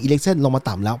ให้อีลิกเซนลงมา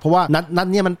ต่ำแล้วเพราะว่านัด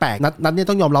เนี่ยมันแปลกนัดเนี่ย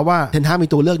ต้องยอมรับว่าเทนฮากมี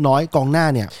ตัวเลือกน้อยกองหน้า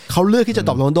เนี่ยเขาเลือกที่จะด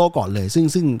รอปโรนัลโดก่อนเลย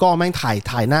ซึ่งก็แม่ง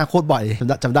ถ่ายหน้าโคตรบ่อย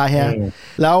จำได้ฮะ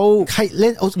แล้วใครเล่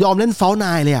นยอมเล่นเฟลน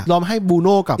ายเลยยอมให้บูโ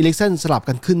น่กับอีลิกเซนสลับ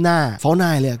กันขึ้นหน้าเฟลน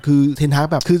ายเลยคือเทนฮาก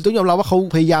แบบคือต้องยอมรับว่าเขา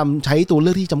พยายามใช้ตัวเลื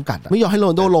อกที่จำกัดไม่ยอมให้โร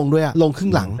นัลโดลงด้วยลงครึ่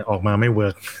งหลังออกมาไม่เวิ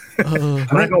ร์ก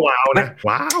ไม่ก็ว้าวนะ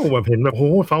ว้าวแบบเห็นแบบโอ้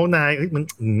เฟลนายมัน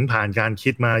ผ่านการคิ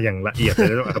ดมาอย่างละเอียดเ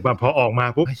ลยแบบพอออกมา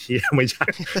ปุ๊บเชียไม่ใช่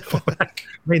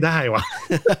ไม่ได้ว่ะ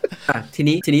ที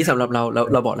นี้สำหรับเร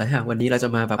าบอกแล้วฮะวันนี้เราจะ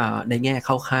มาแบบในแง่เ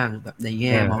ข้าข้างแบบในแ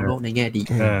ง่มองโลกในแง่ดี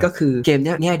ก็คือเกมเ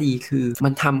นี้ยแง่ดีคือมั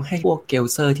นทำให้พวกเกล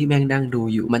เซอร์ที่แม่งนั่งดู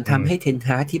อยู่มันทำให้เทนฮ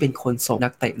ากที่เป็นคนส่งนั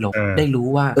กเตะลงได้รู้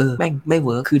ว่าแม่งไม่เ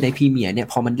วิร์คคือในพรีเมียร์เนี่ย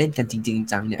พอมันเล่นกันจริง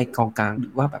ๆจังเนี่ยไอ้กองกลางหรื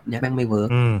อว่าแบบเนี้ยแม่งไม่เวิร์ค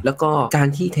แล้วก็การ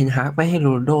ที่เทนฮากไม่ให้โร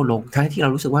นัลโดลงทั้งที่เรา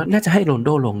รู้สึกว่าน่าจะให้โรนัลโด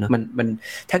ลงนะมัน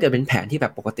ถ้าเกิดเป็นแผนที่แบ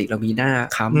บปกติเรามีหน้า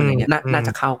ค้ำอะไรเงี้ยน่าจ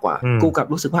ะเข้ากว่ากูกับ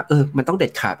รู้สึกว่ามันต้องเด็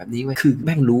ดขาดแบบนี้เว้ยคือแ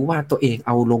ม่งรู้ว่าตัวเองเ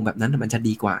อาลงแบบนั้นมันจะ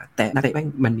ดีกว่าแต่นักเตะแม่ง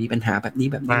มันมีปัญหาแบบนี้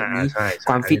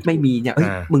ความฟิตไม่มีเนี่ย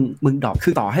มึงดรอปคื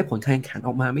อต่อให้ผลการแข่งขันอ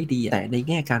อกมาไม่ดีแต่ในแ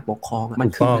ง่การปกครองมัน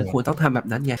ควรต้องทำแบบ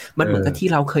นั้นไงมันเหมือนกับที่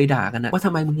เราเคยด่ากันนะว่าท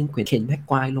ำไมมึงยังเข็นแม็ก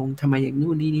ควายลงทำไมอย่าง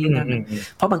นู่นนี่นั่น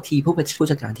เพราะบางทีผู้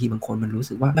จัดการทีมบางคนมันรู้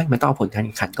สึกว่าแม่งมันต้องเอาผลการแ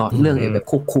ข่งขันก่อนเรื่องแบบ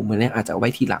ควบคุมอะไรอาจจะเอาไว้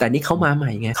ทีหลังแต่นี่เขามาใหม่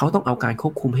ไงเขาต้องเอาการคว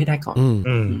บคุมให้ได้ก่อน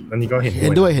อันนี้ก็เห็น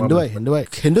ด้วย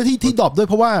ที่ดรอปด้วย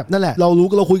เพราะว่านั่นแหละเ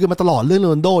ราคุยกันมาตลอดเรื่องโร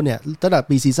นัลโดเนี่ยตั้งแต่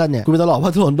ปีซีซั่นเนี่ยคุยมาตลอดว่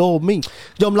าโรนัลโดไม่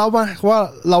ยอมรับว่า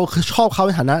เราชอบเขาใ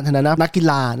นฐานะนักกี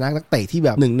ฬานักเตะที่แบ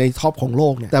บหนึ่งในท็อปของโล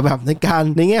กเนี่ยแต่แบบ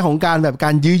ในแง่ของการแบบกา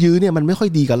รยื้อเนี่ยมันไม่ค่อย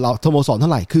ดีกับเราสโมสรเท่า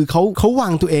ไหร่คือเขาวา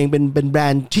งตัวเองเป็นแบร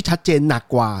นด์ที่ชัดเจนหนัก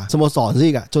กว่าสโมสรซิ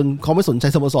กอะจนเขาไม่สนใจ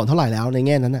สโมสรเท่าไหร่แล้วในแ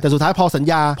ง่นั้นแต่สุดท้ายพอสัญ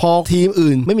ญาพอทีม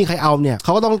อื่นไม่มีใครเอาเนี่ยเข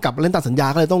าก็ต้องกลับเล่นตามสัญญา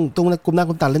ก็เลยต้องกุมหน้า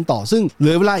กุมตาเล่นต่อซึ่งเหลื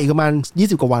อเวลาอีกประมาณ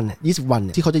20 กว่าวันเนี่ย20 วันเ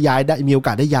นี่ยที่เขาจะย้ายได้มีโอก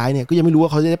าสได้ย้ายเนี่ยก็ยังไม่รู้ว่า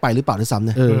เขาจะได้ไปหรือเปล่าด้วยซ้ำเ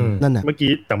นี่ยนั่นน่ะเมื่อ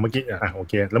กี้โอ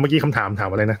เคแล้วเมื่อกี้คำถาม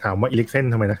อะไรนะถามว่าอีลิกเซน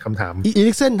ทำไมนะคำถามอี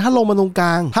ลิกเซนถ้าลงมาตรงกล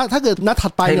างถ้าเกิดนัดถั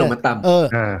ดไปเนี่ย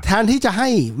แทนที่จะให้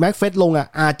แม็กเฟสลงอ่ะ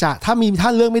อาจจะถ้า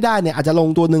เลือกไม่ได้เนี่ยอาจจะลง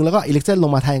ตัวนึงแล้วก็อีลิกเซนล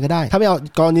งมาแทนก็ได้ถ้าไม่เอา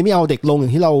กรณีไม่เอาเด็กลงอย่า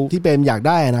งที่เป็นอยากไ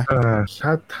ด้นะ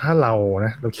ถ้าเรา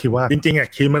คิดว่าจริงๆอ่ะ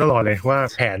คิดมาตลอดเลยว่า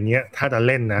แผนเนี้ยถ้าจะเ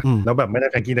ล่นนะแล้วแบบไม่ได้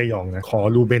แฟรงกี้ไดยองนะขอ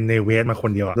ลูเบนเนเวสมาค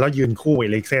นเดียวแล้วยืนคู่อี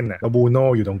ลิกเซนอ่ะแล้วบูโน่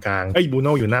อยู่ตรงกลางบูโ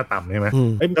น่อยู่หน้าต่ำใช่ไหม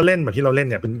ก็เล่นแบบที่เราเล่น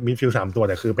เนี่ยเป็นมิดฟิลด์3ตัว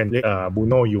แต่คือเป็นบู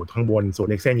โน่อยู่ข้างบนส่วน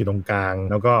อีลิกเซนอยู่ตรงกลาง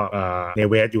แล้วก็เน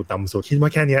เวสอยู่ต่ำสุดคิดว่า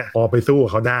แค่นี้พอไปสู้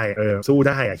เขาได้สู้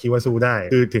ได้อะคิดว่าสู้ได้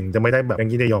คือถึงจะไม่ได้แบบแฟรง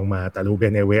กี้ไดยองมาแต่ลูเบ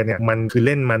นเนเวสเนี่ยมันคือเ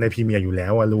ล่นมาในพรีเมียร์อยู่แล้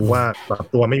วรู้ว่าแบบ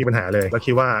ตัวไม่มีปัญหาเลยแล้ว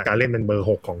คิดว่าการเล่นเป็นเบอร์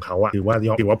6ของเขาอะถือว่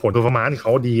าผลเพอร์ฟอร์แมนซ์เข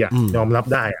าดีอะยอมรับ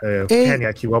ได้แค่นี้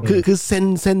คิดว่าคือเ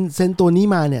ซนตัวนี้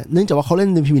มาเนี่ยเนื่องจากว่าเขาเล่น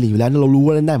ในพรีเมียร์ลีกอยู่แล้วเรารู้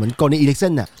ว่าเล่นได้เหมือนกรณีอีลิกเซ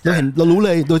นน่ะเรา เรารู้เล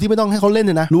ยโดยที่ไม่ต้องให้เขาเล่น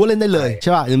เลยนะรู้ว่าเล่นได้เลยใ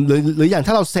ช่ป่ะหรืออย่างถ้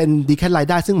าเราเซ็นดีแคทไ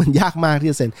ลน์ได้ซึ่งมันยากมากที่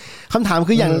จะเซ็นคำถา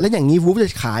มคืออย่างแล้วอย่างนี้วูฟจะ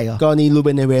ขายเหรอกรณีลูเ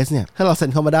บนเนเวสเนี่ยถ้าเรา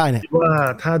เซ็นเข้ามาได้เนี่ยว่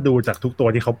าถ้าดูจากทุกตั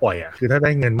วที่เขาปล่อยอ่ะคือถ้าไ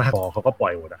ด้เงินมากพอเขาก็ปล่อ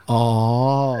ยหมดอ่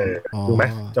ะถูกไห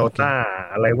มโจต้า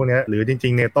อะไรพวกนี้หรือ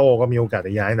จริงๆเนโต้ก็มีโอกาสจ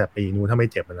ะย้ายแต่ปีนู้นถ้าไม่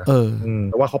เจ็บนะ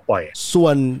แต่ว่าเขาปล่อยส่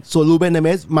วนลูเบนเนเ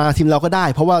วสมาทีมเราก็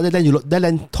ได้เพราะว่าได้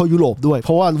เล่นทัวยุโรปด้วยเพ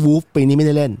ราะว่าวูฟปีนี้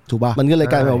ไม่ได้เล่นถูกป่ะมันก็เลย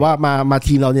กลายเป็นว่าม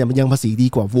าทีมเราเนี่ยมันยังภาษีดี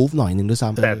กว่าวูฟหน่อยนึงด้ว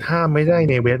ยซ้ำแต่ถ้าไม่ได้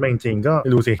เนเวสมาจริงๆก็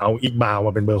ดูสิเอาอีกบา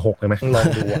วมาเป็นเบอร์6เลยไหมต้องลอ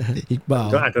งดูอีก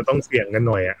บาวก็อาจจะต้องเสี่ยงกั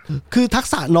นหน่อยอ่ะคือทั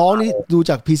กษะน้องนี่ดู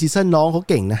จากพรีซีซั่นน้องเขาเ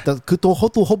ก่งนะแต่คื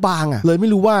อตัวเขาบางอ่ะเลย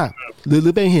ไม่รู้ว่าห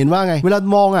รือเป็นเห็นว่าไงเวลา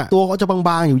มองอ่ะตัวเขาจะ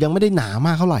บางๆอยู่ยังไม่ได้หนา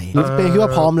มากเท่าไหร่หรือเป็นคิดว่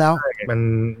าพร้อมแล้ว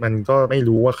มันก็ไม่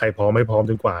รู้ว่าใครพร้อมไม่พร้อม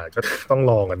จนกว่าก็ต้อง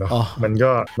ลองกันเนาะมั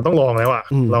นต้องลองแล้วอ่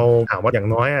ะเราถามว่าอย่า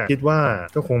งน้อยอ่ะคิดว่า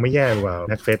ก็คงไม่แย่กว่า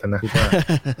แม็กเฟสนะคิดว่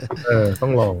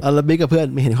าต้องลองแล้วบิ๊กกับเพื่อ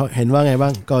นไม่เห็นว่าไ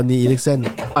งบ้างกรณีอีลิกเซ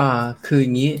นคือ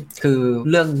อย่างนี้คื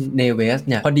อเรื่องเนเวส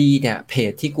เนี่ยพอดีเนี่ย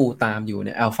เพจที่กูตามอยู่เ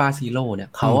นี่ยอัลฟาซีโร่เนี่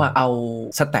ยเขาเอ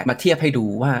าสแตทมาเทียบ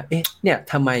ให้ดูว่าเอ๊ะเนี่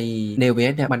ยทำไมเนเ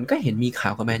วสเนี่ยมันก็เห็นมีข่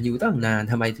าวกับแมนยูตั้งนา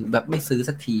นทำไมถึงแบบไม่ซื้อ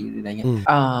สักทีหรืออะไรเงี้ย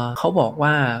เขาบอกว่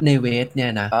าเนเวสเนี่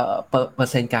ยนะเปอร์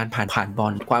เซ็นต์การผ่านบ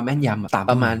อลความแม่นยำต่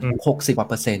ำประมาณ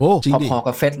60%พอ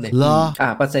ๆกับเฟสเลย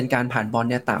เปอร์เซ็นต์การผ่านบอ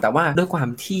ลเนี่ยต่ำแต่ว่าด้วยควา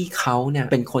มที่เขาเนี่ย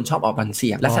เป็นคนชอบออกบอลเ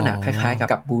สี่ยงลักษณะคล้าย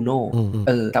ๆกับบู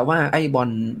โน่แต่ว่าไอ้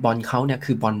บอลเขาเนี่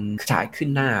ยคือบอลฉาย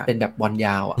ขึ้นหน้าเป็นแบบบอล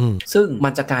ยาวอ่ะซึ่ง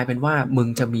มันจะกลายเป็นว่ามึ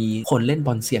งจะมีคนเล่นบ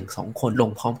อลเสี่ยง2คน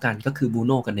ลงพร้อมกันก็คือบูโ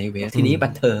น่กับเนเวสที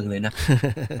นี้บันเทิงเลยน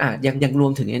ะยังรว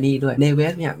มถึงไอ้นี่ด้วยเน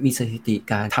เวสเนี่ยมี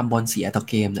สถิติการทำบอลเสียต่อ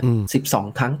เกมเนี่ย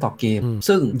12 ครั้งต่อเก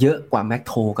มซึ่งเยอะกว่าแม็กโ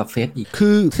ทกับเฟสอีก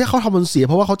คือที่เขาทำบอลเสีย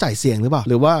เพราะว่าเขาจ่ายเสี่ยงหรือเปล่า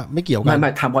หรือว่าไม่เกี่ยวกันไ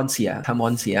ม่ทำบอลเสี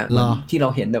ยที่เร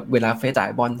าเห็นแบบเวลาเฟ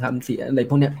สจ่ายบอลทำเสียอะไร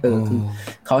พวกเนี้ยคื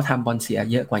อเขาทำบอลเสี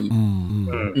ยเยอะกว่าอีก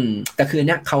แต่คือ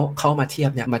เนี้ยเขามา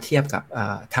เทียบกับ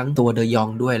ทั้งตัวเดย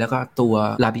องด้วยแล้วก็ตั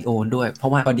วลาบิโอนด้วยเพรา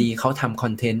ะว่าพอดีเขาทำค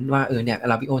อนเทนต์ว่าเนี่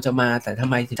ยลาบิโอจะมาแต่ทำ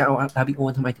ไมถึงจะเอาลาบิ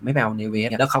โอทำไมถึงไม่เอาเนเ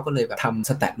วสแล้วเขาก็เลยแบบท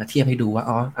ำสแตทมาเทียบให้ดูว่า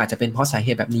อาจจะเป็นเพราะสาเห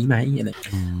ตุแบบนี้ไหมอะไ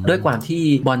รด้วยควา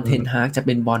มที่บอลเทนฮากจะเ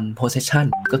ป็นบอลโพสเซชั่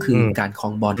นก็คือการครอ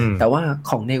งบอลแต่ว่า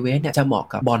ของเนเวสเนี่ยจะเหมาะ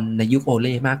กับบอลในยุคโอเ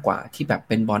ล่มากกว่าที่แบบเ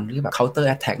ป็นบอลที่แบบเคาน์เตอร์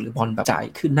แอตแทกหรือบอลแบบจ่าย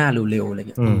ขึ้นหน้าเร็วๆอะไรเ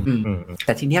งี้ย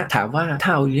แต่ทีเนี้ยถามว่าถ้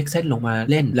าเอาอีลิกเซนลงมา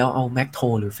เล่นแล้วเอาแม็กโ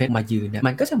ทหรือเฟสมายืนเนี่ย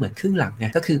มันก็จะเหมือนครึ่งหลัง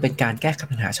ไงก็คือเป็นการ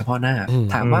แก้ปัญหาเฉพาะหน้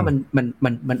าถามว่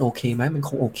ามันโอเคไหมมัน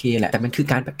คงโอเคแหละแต่มันคื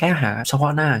อการแก้หาเฉพ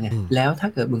าะหน้าไงแล้วถ้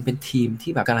าเกิดมึงเป็นที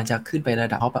มที่แบบกำลังจะขึ้นไประ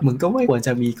ดับท็อปมึงก็ไม่ควร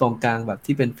จะมีกองกลางแบบ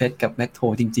ที่เป็นเฟสกับแม็กโ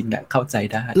ทจริงๆแหละเข้าใจ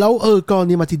ได้แล้วก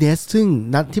รณีมาร์ติเนสซึ่ง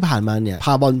นัดที่ผ่านมาเนี่ยพ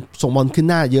าบอลส่งบอลขึ้น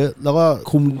หน้าเยอะแล้วก็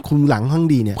คุมหลังข้า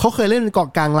งดีเนี่ยเขาเคยเล่นเก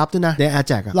าะกลางรับด้วยนะในอาแ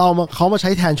จกเขามาใ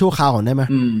ช้แทนชั่วคราวก่อนได้ไห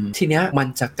มทีเนี้ย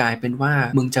มันจะกลายเป็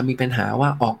นว่ามึงจะมีปัญหาว่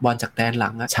าออกบอลจากแดนห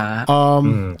ลังช้า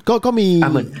ก็มี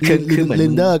คือเหมือ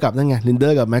นลินเดอร์กับนั่นไงลินเดอ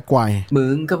ร์กับแม็กควา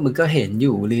ยมึงก็เห็น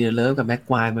อยู่ลินเดอร์กับแม็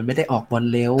กควายมันไม่ได้ออกบ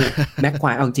อลเร็วแม็กคว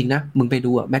ายเอาจริงนะมึงไป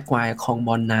ดูแม็กควายครอง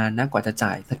บอลนานนะกว่าจะจ่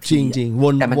ายสักทีจริงว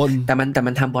นแต่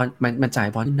มันทำบอลมั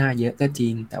นจ่ายบอลที่หน้าเยอะก็จริ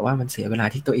งแต่ว่ามันเสียเวลา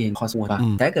ที่ตัวเองพอสมควร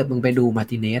แต่ถ้าเกิดมึงไปดูม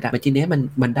าร์ติเนส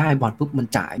มันได้บอลปุ๊บมัน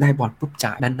จ่ายได้บอลปุ๊บจ่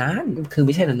ายนานๆคือไ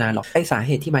ม่ใช่นานๆหรอกไอ้สา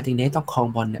เหตุที่มาร์ติเนสต้องคร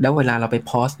องบอลเนี่ยแล้วเวลาเราไ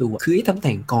ปพอสดูคือตำแ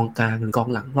หน่งกองกลางหรือก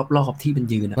องหลังรอบๆที่มัน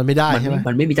ยืนมันไม่ได้ใช่ไหม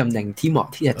มันไม่มีตำแหน่งที่เหมา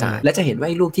ะที่จะจ่ายและจะเห็นว่า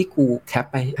ไอ้ลูกที่กูแ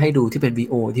คปไปให้ดูที่เป็น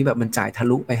VO ที่แบบมันจ่ายท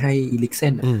ะลุไปให้อีลิกเ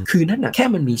ซนคือนั่นน่ะ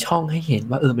แค่มันมีช่องให้เห็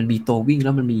นว่ามันมีตัววิ่ง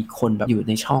แล้วมันมีคนแบบอยู่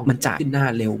ในช่องมันจ่ายขึ้นหน้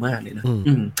าเร็วมากเลยน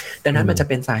ะดังนั้นมันจ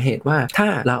ะเป็นสาเหตุว่าถ้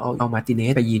าเราเอามาร์ติเ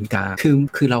นสไปยืนกลา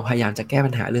งคือเราพยายามจะแก้ปั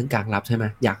ญหาเรื่องกลางรับใช่ไ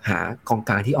หมอยากหากอ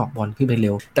งกลางที่ออกบอลขึ้นไป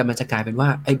เร็วแต่มันจะกลายเป็นว่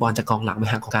าไอ้บอลจากกองหลังไ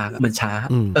ปหากองกลางมันช้า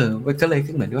มันก็เลย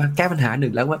เหมือนว่าแก้ปัญหาห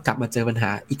นึ่งแล้วว่ากลับมาเจอปัญห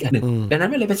าอีกอันหนึ่งดังนั้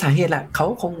นมันเลยเป็นสาเหตุแหละเ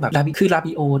ขาคงแบบล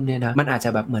าบิโอนเนี่ยนะมันอาจจ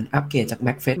ะแบบเหมือนอัปเกรดจาก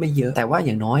แม็กเฟสไม่เยอะแต่ว่า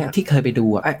อย่างน้อยที่เคยไ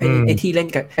ปดูไอ้ที่เ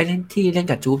ล่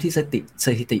นกับจู๊บ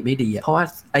ที่สถิติไม่ดีเพราะว่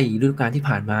าไอ้ฤดูกาล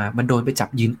ที่ผ่านมามันโดนไ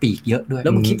ปจับยืนปีกเยอะด้วยแล้ว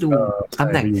มึงคิดดูตำ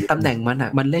แหน่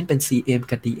งมันเล่นเป็น CM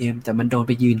กับ DM แต่มันโดนไ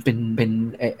ปยืนเป็น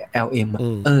LM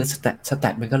สแ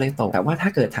ตทมันก็เลยตกแต่ว่าถ้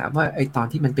าเกิดถามว่าไอ้ตอ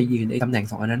นที่มันไปยืนไอ้ตำแหน่ง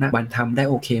2อันนั้นมันทำ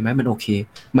ได้โอเคไหมมันโอเ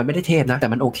คมันไม่ได้เทพนะแต่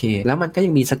มันโอเคแล้วมันก็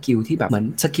ยังมีสกิลที่แบบเหมือ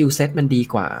นสกิลเซตมั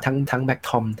นดีกว่าทั้งแบ็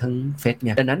คทอมทั้งเฟสไ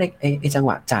งดังนั้นไอ้จัง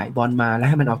หวะจ่ายบอลมาแล้ว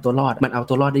ให้มันเอาตัว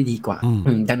รอดได้ดีกว่า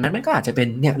ดังนั้นมันก็อาจจะเป็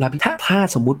นเนี่ยลาบิถ้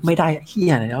าสมมุติไม่ได้เฮี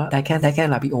ยอะไรแล้วได้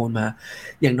แค่ลาบิโอนมา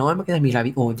อย่างน้อยมันก็จะมีลา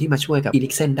บิโอนที่มาช่วยกั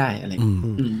บอีลิกเซนได้อะไร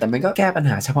แต่มันก็แก้ปัญ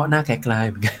หาเฉพาะหน้าไกล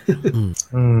ๆเหมือนกัน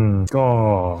ก็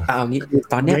เอางี้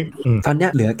ตอนเ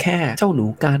นี้ยเหลือแค่เจ้า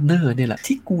หนูการเนอร์เนี่ยแหละ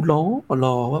ที่กูร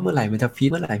อว่าเมื่อไหร่มันจะฟี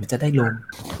ดเมื่อไหร่มันจะได้ลง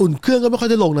อุ่นเครื่องก็ไม่ค่อย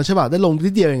ได้ลงนะใช่ป่ะได้ลงนิ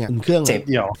ดเดียวเองอุ่นเครื่อง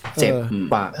เจ็บ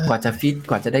กว่าจะฟี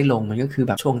ดกว่าจะได้ลงมันก็คือ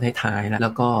แบบช่วงท้ายๆแล้ว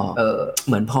ก็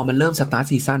เหมือนพอมันเริ่มสตาร์ท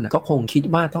ซีซั่นก็คงคิ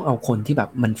ดว่าต้องเอาคนที่แบ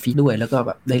บมันฟีดด้วยแล้วก็แ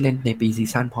บบได้ เล่นในปีซี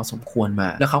ซั่นพอสมควรม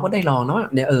าแล้วเขาก็ได้ลองเนาะ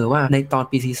เนี่ยว่าในตอ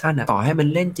นปีซีซั่นต่อ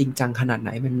ให้มันเล่นจริงจังขนาดไ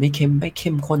หนมันไม่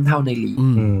เข้มข้นเท่าในลีก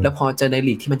แล้วพอเจอใ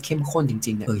นลีกที่มันเข้มข้นจ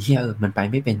ริงๆเนี่ยมันไป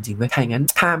ไม่เป็นจริงเว้ยถ้างั้น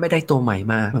ถ้าไม่ได้ตัวใหม่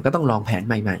มามันก็ต้องลองแผนใ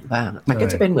หม่ๆบ้างมั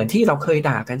นก็จะเป็นเหมือนที่เราเคย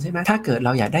ด่ากันใช่ไหมถ้าเกิดเ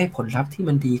ราอยากได้ผลลัพธ์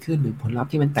ที่มันดีขึ้นหรือผลลั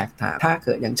พธ์ที่มันแตกต่างถ้าเ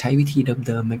กิดยังใช้วิธีเ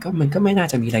ดิมๆมันก็ไม่น่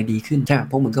าจะมีอะไรดีขึ้นใช่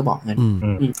พวกมึงก็บอกงั้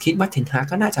นคิดว่าเทนฮา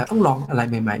กก็น่าจะต้องลองอะไ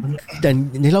รใหม่ๆบ้าง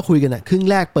แต่นี่เราคุยกันครึ่ง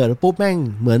แรกเปิดปุ๊บแม่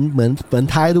งเหมือ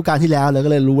นท้ายฤดูกาลที่แล้วเล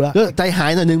ยก็เลยรู้แล้วก็ใจห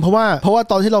ายหน่อยนึงเพราะว่า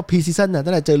ตอนที่เราพรีซีซั่น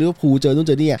ตั้งแต่เจอลิเวอร์พูลเจอนู่นเ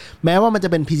จอนี่แม้ว่ามันจะ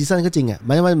เป็นพรีซีซั่นก็จริงแ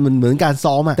ม้ว่ามันเหมือนกา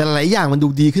รซ้อมแต่หลายอย่างมัน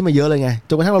ดูดีขึ้นมาเยอะเลยไ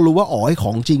งจนกระทั่งเรารู้ว่าไอ้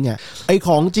ของจริงไอ้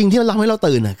ของจริงที่มันทำให้เร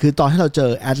าตื่นคือตอนที่เราเ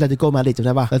จอแอตเลติโกมาดริดจำไ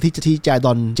ด้ป่ะแล้วที่จา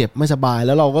ดอนเจ็บไม่สบาย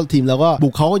แล้วเราก็ทีมเร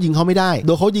าก็บุกเขาก็ยิงเขาไม่ได้โ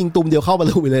ดนเขายิงตุ่มเดียวเข้าประ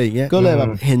ตูไปเลยอย่างเงี้ยก็เลยแบ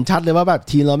บเห็นชัดเลยว่าแบ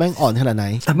บทีมเราแม่งอ่อนขนาดไ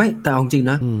หนแต่จริ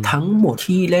งนะทั้งหมด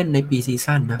ที่เล่นใ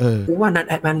นปีซีซั่นนะกูว่านัดแ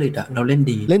อตมาดริดเราเล่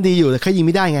นดีอยู่แต่แค่ยิง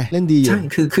ไม่ได้ไงเล่นดีอยู่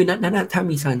ใช่คือนัดนั้นถ้า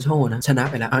มีซานโชนะช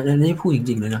นะไปแล้วอันนี้พูดจ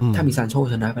ริงๆเลยนะถ้ามีซานโ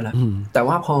ชชนะไปแล้ว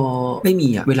แต่ว่าพอ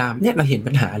ไม่มีเวลาเนี่ยเราเห็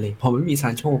นปัญหาเลยพอไม่มี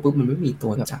ซานโชปุ๊บมัน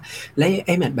ไม่มีตัวจับและ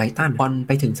ไอ้แมตช์ไบรตันบอลไ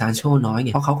ปถึงซานโชน้อยไ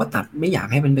งเพราะเขาก็ตัดไม่อยา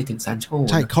กให้มันไปถึงซานโ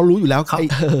ชใช่เขารู้อยู่แล้วเข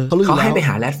าให้ไป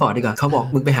หาแรดฟอร์ดดีกว่าเขาบ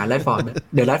อกมึงไปหาแรดฟอร์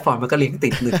ดเดี๋ยวแรดฟอร์ดมันก็เลี้ยงติ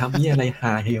ดหรือทำนี่อะไร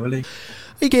หาเหวเลย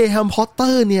ไอ้เกแฮมพอตเตอ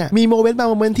ร์เนี่ยมีโมเมนต์บา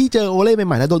งโมเมนต์ที่เจอโอเล่ใ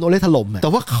หม่ๆแล้วโดนโอเล่ถล่ม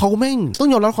แต่ว่าเขาแม่งต้อ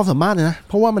งยอมรับความสามารถน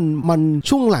ะเพราะว่ามัน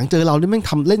ช่วงหลังเจอเราเนี่ยแม่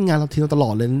งทำเล่นงานเราทีเราตล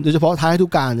อดเลยโดยเฉพาะท้ายฤดู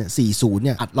กาลเนี่ย 4-0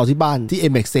 เนี่ยอัดเราที่บ้านที่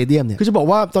MX Stadium เนี่ยคือจะบอ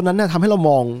กว่าตอนนั้นเนี่ยทำให้เรา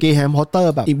มองเกแฮมพอตเตอ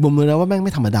ร์แบบอีกมุมนึงนะว่าแม่งไ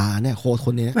ม่ธรรมดาเนี่ยโค้ชค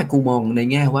นนี้ไม่กูมองใน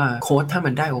แง่ว่าโค้ชถ้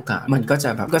ามันได้โอกาสมันก็จ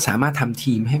ะแบบก็สามารถทำ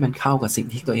ทีมให้มันเข้ากับสิ่ง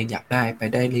ที่ตัวเองอยากได้ไป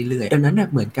ได้เรื่อยๆดังนั้นเนี่ย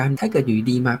เหมือนกันถ้าเกิดอยู่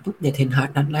ดีมาปุ๊บเนี่ยเทน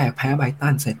ฮากนัดแรกแพ้ไบ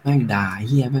รตันเสร็จแม่งด่า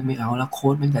เฮียแม่งไม่เอาแล้ว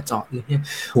โค้ชแม่งจะเจาะเลยเนี่ย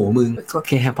โหมึงก็เ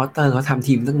กแฮมพอตเตอร์เขาท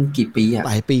ำทีมตั้งกี่ปีห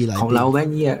ลายปีของเราแม่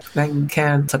งเนี่ยแม่ง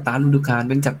แค่สตาร์ทฤดูกาลแ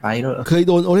ม่งจัดไปแล้วเคยโ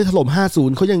ดนโอเล่ถล่ม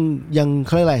 5-0 เขายังเข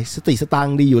าเรียกอะไรสติสตา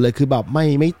งค์ดีอยู่เลยคือแบบ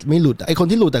ไม่หลุดไอค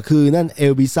นที่หลุดคือนั่นเ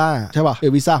อลบิซ่าใช่ป่ะเ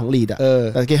อลบิซ่าของลี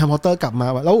ดแต่เกแฮมพอตเตอร์กลับม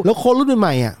าแล้วโค้ชรุ่นใ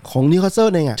หม่ของนิวคาส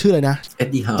เซิลเองชื่ออะไรนะเอ็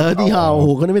ดดี้ฮาวโอ้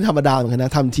โหก็ไม่ธรรมดาเหมือนกันนะ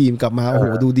ทำทีมกลับมาโอ้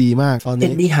โหดูดีมากตอนนี้เ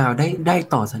อ็ดดี้ฮาวได้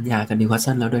ต่อสัญญากับนิวคาสเ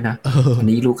ซิลแล้วด้วยนะอัน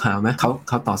นี้รู้ข่าวไหมเ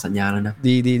ขาต่อสัญญาแล้วนะ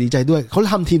ดีใจด้วยเข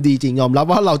าทำทีมดีจริงยอมรับ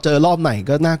ว่าเราเจอรอบไห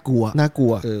นก็น่ากลัว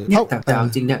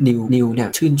แต่จริงเนี่ยนิวเ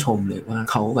นี่ยชื่นชมเลยว่า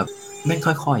เขาแบบ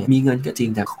ไม่ค่อยๆมีเงินก็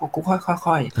จริง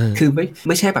แต่ก็ค่อยๆคือไ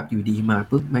ม่ใช่แบบอยู่ดีมา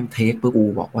ปุ๊บแม่งเทคปุ๊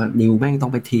บกูบอกว่านิวแม่งต้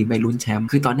องไปทีมไปลุ้นแชมป์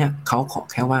คือตอนเนี้ยเขาขอ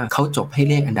แค่ว่าเขาจบให้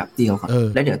เลขอันดับเดียวก่อน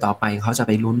แล้วเดี๋ยวต่อไปเขาจะ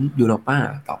ไปลุ้นยูโรป้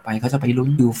าต่อไปเขาจะไปลุ้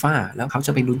นยูฟ่าแล้วเขาจ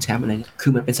ะไปลุ้นแชมป์อะไร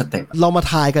คือมันเป็นสเต็ปเรามา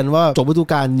ทายกันว่าจบฤดู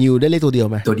กาลนิวได้เลขตัวเดียว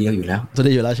ไหมตัวเดียวอยู่แล้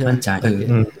วใช่ไหมมั่นใ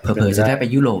จเผลอๆจะได้ไ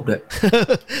ปยุโรปด้วย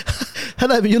ถ้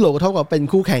าได้ไปยุโรปก็เท่ากับเป็น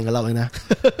คู่แข่งกับเราเลยนะ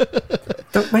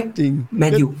ต้องไม่จริงแ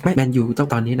มนยูต้อง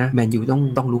ตอนนี้นะแม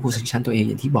นยูต้องรู้โพสิชันตัวเอ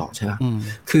งอย่างที่บอกใช่ไหม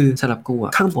คือสำหรั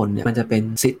บกูข้างบนเนี่ยมันจะเป็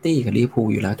นซิตี้กับลิเวอร์พู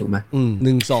ลอยู่แล้วถูกไหม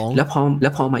1-2แล้ว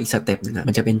พอมาอีกสเต็ปนึ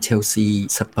งมันจะเป็นเช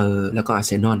ลซีสเปอร์แล้วก็อาร์เ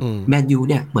ซนอลแม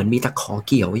นยูเนี่ยเหมือนมีตะขอ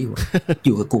เกี่ยวไว้อยู่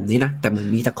อยู่กับกลุ่มนี้นะแต่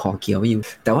มันมีตะขอเกี่ยวไว้อยู่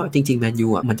แต่ว่าจริงๆแมน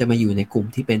ยูมันจะมาอยู่ในก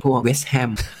ลุ่มที่เป็นพวกเวสต์แ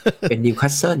ฮมเป็นนิวค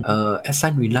าสเซิลแอ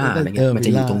สตันวิลล่าอะไรเงี้ยมัน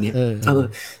จะอยู่ตรงนี้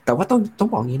แต่ว่าต้อง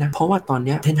บอกงี้นะเพราะว่าตอนเ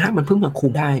นี้ยเทนฮากมันเพิ่งมาคุ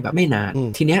มได้แบบไม่นา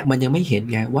นทีเนี้ยมันยังไม่เห็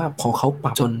นไงว่าพอเขาป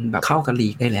รับจนแบบเข้ากั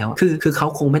บลีกได้แล้วคือเข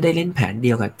าคงไม่ได้เล่นแผน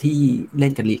เดียวกับที่เล่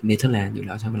นกับลีกเนเธอร์แลนด์อยู่แ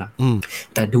ล้วใช่ไหมล่ะ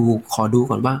แต่ข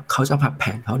อดูก่อนว่าเขาจะปรับแ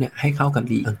ผนเขาเนี่ยให้เข้ากับ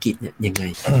ลีกอังกฤษเนี่ยยังไ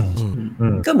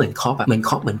งก็เหมือนคอป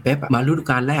เหมือนเป๊ปมา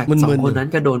ฤดูกาลแรก2คนนั้น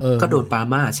ก็โดนป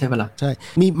าม่าใช่ไหมล่ะใช่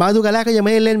มีมาฤดูกาลแรกก็ยัง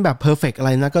ไม่ได้เล่นแบบเพอร์เฟกต์อ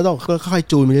ะไรนะก็ต้องค่อยๆ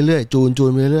จูนไปเรื่อยๆจู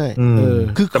นไปเรื่อยๆ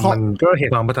คือมันก็เห็น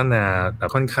ความพัฒนาแต่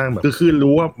ค่อนข้างแบบคือ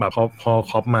รู้ว่าแบบพ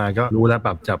อคอปมาก็รู้แล้วแ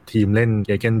บบจับทีมเล่น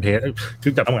เกนเพส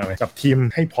คือจับที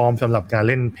มให้พร้อมสำหรับการ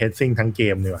เล่นเพสซิ่งทั้งเ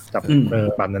กมเนี่ยจับ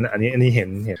แบบนั้นอันนี้เห็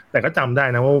นแต่ก็จำ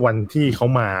ได้นะว่าวันที่เข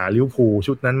ามาลิเวอร์พู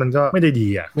ลชุดนั้นมันก็ไม่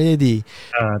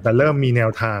ได้ดีแต่เริ่มมีแ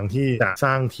นวทางที่จะ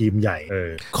สร้างทีมใหญ่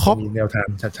มีแนวทาง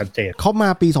ชัดเจนเขาม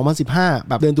าปี2015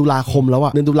แบบเดือนตุลาคมแล้ว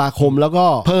อะเดือนตุลาคมแล้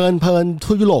วก็เพลิน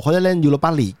ทั่วยุโรปเขาได้เล่นยูโรป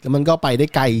าลีกแล้วมันก็ไปได้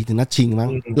ไกลถึงนัดชิงมั้ง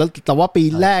แล้วแต่ว่า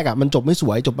ปีแรกอะมันจบไม่ส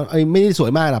วยจบไม่ได้สว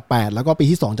ยมากแบบ8แล้วก็ปี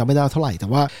ที่2จำไม่ได้เท่าไหร่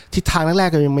แต่ว่าทิศทางแร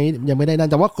กๆก็ยังไม่ได้นั่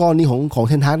นแต่ว่ากรณีของ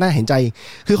เทนฮากน่าเห็นใ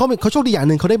จคือเขาโชคดีอย่า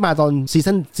งนึงเขาได้มาตอ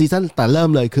นซีซั่นแต่เริ่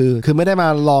มเลยคือไม่ได้ม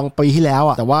าลองปีที่แล้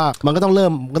วอะแต่ว่ามันก็ต้อง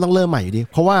เริ่มใหม่อ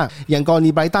ยู่ดีเพราะว่าอย่างกร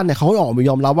ณีไบรตันเนี่ยเขาออกมาย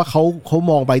อมรับว่าเข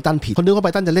ามองไบรตันผิดคนนึกว่าไ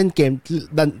บรตันจะเล่นเกม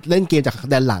จากแ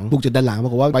ดนหลังบุกจากแดนหลังป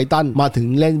รากฏว่าไบรตันม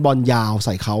าถึงเล่นบอลยาว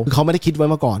ใส่เขาคือเขาไม่ได้คิดไว้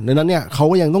มาก่อนดังนั้นเนี่ยเข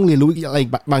าก็ยังต้องเรียนรู้อะไร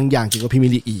บางอย่างเกี่ยวกับพรีเมีย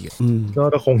ร์ลีกอีก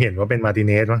ก็คงเห็นว่าเป็นมาร์ติเ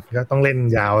นสมั้งก็ต้องเล่น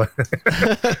ยา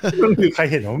วก็คือใค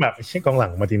รเห็นว่าแบบใช่กองห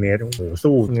ลังมาร์ติเนสโอ้โ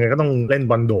หสู้ยังไงก็ต้องเล่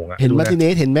นบอลโด่งอะเห็นมาร์ติเน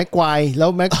สเห็นแม็กควา แล้ว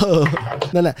แม็ก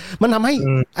นั่นแหละมันทำให้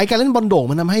ไอการเล่นบอลโด่ง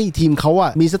มันทำให้ทีมเขาอ่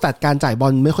ะมีสแตทการจ่ายบอ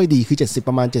ลไม่ค่อยดีคือ70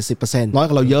ประมาณ 70% น้อยก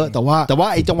ว่าเราเยอะแต่ว่า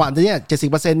ไอจังหวะเนี้ย 70%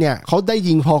 เนี่ยเขาได้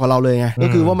ยิงพอกับเราเลยไงก็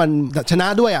คือว่ามันชนะ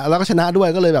ด้วยอ่ะแล้วก็ชนะด้วย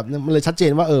ก็เลยแบบมันเลยชัดเจ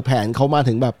นว่าแผนเขามา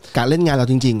ถึงแบบการเล่นงานเรา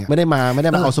จริงๆอ่ะไม่ได้มา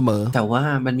เอาเสมอแต่ว่า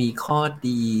มันมีข้อ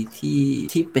ดี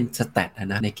ที่เป็นสแตท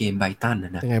นะในเกมไบรตันน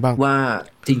ะยังไงบ้างว่า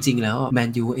จริงๆแล้วแมน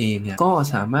ยูเองเนี่ยก็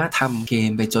สามารถทำเกม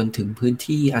ไปจนถึงพื้น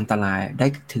ที่อันตรายได้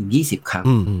ถึง20ครั้ง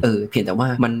เพียงแต่ว่า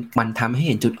มันทำให้เ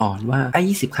ห็นจุดอ่อนว่าไอ้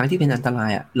20ครั้งที่เป็นอันตรา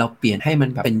ยอ่ะเราเปลี่ยนให้มัน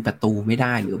แบบเป็นประตูไม่ไ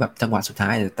ด้หรือแบบจังหวะสุดท้า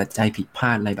ยแต่ตัดใจผิดพล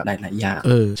าดอะไรแบบหลายๆอย่าง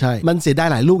ใช่มันเสียดาย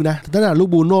หลายลูกนะตั้งแต่ลูก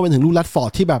บูโน่ไปถึงลูกลัดฟอร์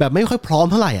ดที่แบบไม่ค่อยพร้อม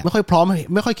เท่าไหร่อ่ะไม่ค่อยพร้อม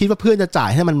ไม่ค่อยคิดว่าเพื่อนจะจ่า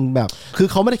ยให้มันแบบคือ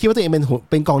เขาไม่ได้คิดว่าตัวเอง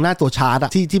เป็นกองหน้าตัวชาร์จอ่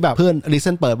ะที่แบบเพื่อนอลิ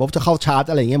สันเปิดบอกจะเข้าชาร์จ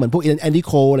อะไรอย่างเงี้ยเหมือนพวกแอนดี้โ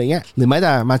คอะไรเงี้ยหรือแม้แ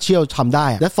ต่มาเชียลทำได้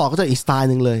และฟอร์ดก็จะอีกสไตล์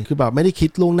นึงเลยคือแบบไม่ได้คิด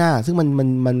ล่วงหน้าซึ่งมัน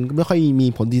ไม่ค่อยมี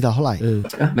ผลดีเท่าไหร่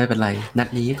ไม่เป็นไรนัด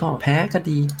นี้ก็แพ้ก็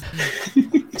ดี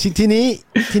ที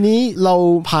นี้เรา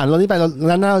ผ่านวันนี้ไปแ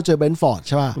ล้วหน้าเราเจอเบรนท์ฟอร์ดใ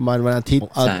ช่ป่ะประมาณวันอาทิตย์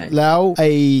แล้วไอ้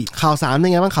ข่าวสารเป็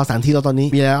นไงบ้างข่าวสารทีเราตอนนี้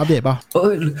มีอะไรอัปเดตป่ะ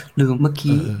ลืมเมื่อ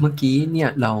กี้เนี่ย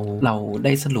เราไ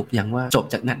ด้สรุปอย่างว่าจบ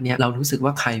จากนัดเนี้ยเรารู้สึกว่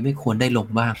าใครไม่ควรได้ลง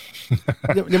บ้าง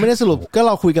ยังไม่ได้สรุปก็เ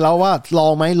ราคุยกันแล้วว่าลอ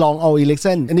งไหมลองเอาอีเล็กเซ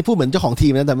นอันนี้พูดเหมือนเจ้าของที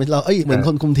มนะแต่เราเหมือนค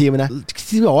นคุมทีมนะ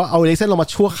ที่บอกว่าเอาอีเล็กเซนลงมา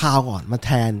ชั่วคราวก่อนมาแ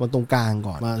ทนคนตรงกลาง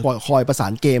ก่อนมาคอยประสา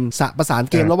นเกม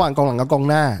ระหว่างกองหลังกับกอง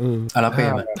หน้า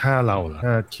ถ้าเรา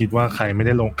คิดว่าใครไม่ไ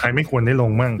ด้ลงใครไม่ควรได้ล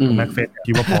งมั่งแม็กเฟส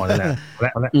คิดว่าพอแล้วแหละแล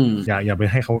ะอย่าไป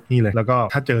ให้เขานี่เลยแล้วก็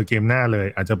ถ้าเจอเกมหน้าเลย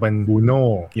อาจจะเป็นบูโน่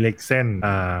อิเล็กเซน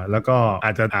แล้วก็อ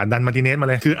าจจะดันมาร์ติเนสมา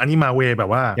เลยคืออันนี้มาเวแบบ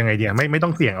ว่ายังไงดีไม่ต้อ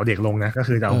งเสี่ยงเอาเด็กลงนะก็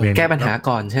คือจะเอาเวนแก้ปัญหา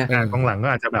ก่อนใช่กองหลังก็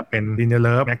อาจจะแบบเป็นดินเดเล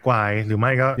ฟแม็กควายหรือไ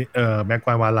ม่ก็แม็กค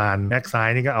วายวาลานแม็กซ้าย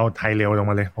นี่ก็เอาไทเรลลง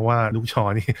มาเลยเพราะว่าลูกชอ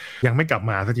นี่ยังไม่กลับ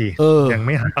มาสักทียังไ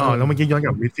ม่หายแล้วเมื่อกี้ย้อนก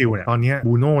ลับมิดฟิลด์เนี่ยตอนนี้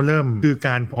บูโน่เริ่มคือก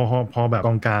ารพอแบบก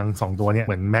องกลาง2ตัวเนี่ยเ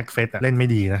หมือนแม็กเฟสเล่นไม่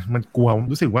ดีนะมันกลัว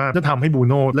รู้สึกว่าจะทำให้บู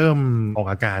โน่เริ่มออก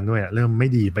อาการด้วยเริ่มไม่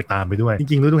ดีไปตามไปด้วยจ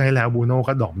ริงๆฤดูกาลแล้วบูโน่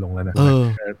ก็ดรอปลงแล้วนะ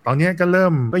ตอนนี้ก็เริ่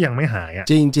มก็ยังไม่หาย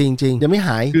จริงยังไม่ห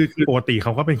ายคือปกติเข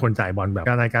าก็เป็นคนจ่ายบอลแบบ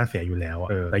การรายการเสียอยู่แล้ว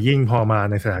แต่ยิ่งพอมา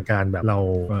ในสถานการณ์แบบเรา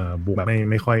บุกแบบ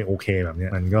ไม่ค่อยโอเคแบบนี้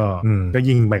มันก็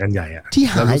ยิ่งไปกันใหญ่ที่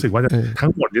หายรู้สึกว่าทั้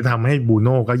งหมดจะทำให้บูโ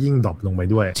น่ก็ยิ่งดรอปลงไป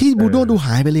ด้วยที่บูโน่ดูห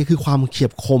ายไปเลยคือความเฉีย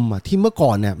บคมอ่ะที่เมื่อก่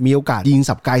อนเนี่ยมีโอกาสยิง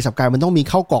สับไกลมันต้องมี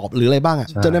เข้ากรอบหรืออะไรบ้างอ่ะ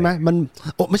จำได้ไหมมัน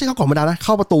ไม่ใช่เข้ากรอบธรรมดานะเ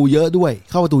ข้าประตูเยอะด้วย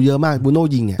เข้าประตูเยอะมากบูโน่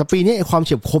ยิงเนี่ยแต่ปีนี้ไอ้ความเ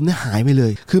ฉียบคมเนี่ยหายไปเล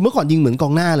ยคือเมื่อก่อนยิงเหมือนกอ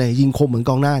งหน้าเลยยิงคมเหมือน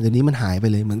กองหน้าเดี๋ยวนี้มันหายไป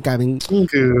เลยเหมือนกลายเป็น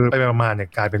คือไปประมาณเนี่ย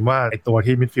กลายเป็นว่าไอ้ตัว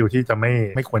ที่มิดฟิลด์ที่จะไ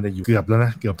ม่ควรจะอยู่เกือบแล้วน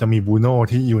ะเกือบจะมีบูโน่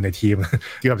ที่อยู่ในทีม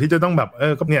เกือบที่จะต้องแบบ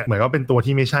ก็เนี่ยเหมือนว่าเป็นตัว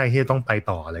ที่ไม่ใช่ที่ต้องไป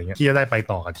ต่ออะไรเงี้ยที่จะได้ไป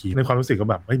ต่อกับทีมในความรู้สึกก็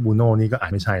แบบบูโน่นี่ก็อา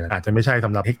จไม่ใช่แล้วอาจจะไม่ใช่ส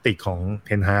ำหรับเทคนิคของเท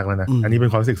นฮากแล้วนะอันนี้เป็น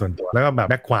ความรู้สึกส่วนตัวแล้วก็แบบ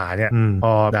แบ็คขวาเนี่ยพ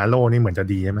อดาโลนี่เหมือนจะ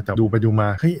ดีใช่ไหมแต่ดูไปดูมา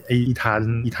เฮ้ยไออีธ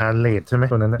านเลดใช่ไหม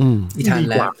ตัวนั้นนะอีธา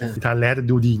นแลด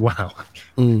ดูดีกว่า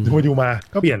ดูมา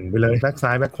ก็เปลี่ยนไปเลยแบ็คซ้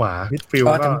ายแบ็คขวามิดฟิลด์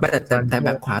ก็แต่แ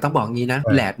บ็คขวาต้องบอกงี้นะ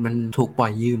แลดมันถูกปล่อ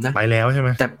ยยืมนะไปแล้วใช่ไหม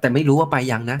แต่ไม่รู้ว่าไป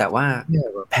ยังนะแต่ว่า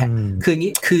คือ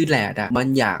งี้คือแลดอ่ะมัน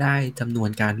อยากได้จำนวน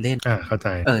การเล่นเข้าใจ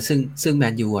ซึ่งแม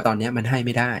นยูตอนนี้มันให้ไ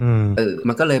ม่ได้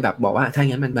มันก็เลยแบบบอกว่าถ้า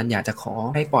งั้นมันอยากจะขอ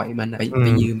ให้ปล่อยมันไป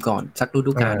ยืมก่อนสักฤ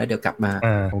ดูกาลแล้วเดี๋ยวกลับมา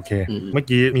โอเคเมื่อ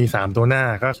กี้มี3ตัวหน้า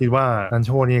ก็คิดว่าซันโช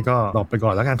นี่ก็ดรอปไปก่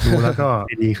อนแล้วกันดูแล้วก็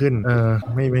ดีขึ้น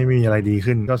ไม่มีอะไรดี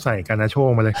ขึ้นก็ใส่การนาโช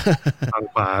มาเลยฝั่ง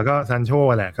ขวาก็ซันโช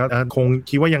แหละก็คง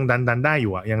คิดว่ายังดันได้อ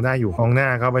ยู่ยังได้อยู่กองหน้า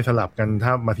ก็ไปสลับกันถ้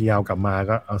ามาทิยาวกลับมา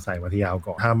ก็เอาใส่มาทิยาว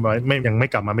ก่อนถ้ายังไม่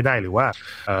กลับมาไม่ได้หรือว่า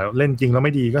เล่นจริงแล้วไ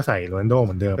ม่ดีก็ใส่โรนัลโดเห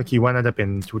มือนเดิมก็คิดว่าน่าจะเป็น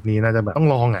ชุดนี้น่าจะแบบต้อง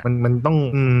ลองมันต้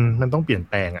องเปลี่ยน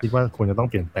แปลงคิดว่าควรจะต้อง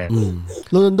เปลี่ยนแปลง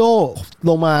โรนัลโด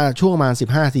ลงมาช่วงประมาณ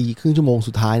15 นาทีครึ่งชั่วโมง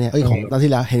สุดท้ายเนี่ยของตอน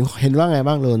ที่แล้วเห็นว่าไง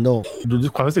บ้างโรนัลโดดู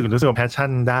ความรู้สึกว่าแพชชั่น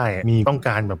ได้มีต้องก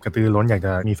ารแบบกระตือร้นอยากจ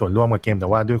ะมีส่วนร่วมกับเกมแต่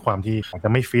ว่าด้วยความที่อาจจะ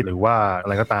ไม่ฟิตหรือว่าอะ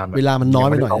ไรก็ตามเวลามันน้อย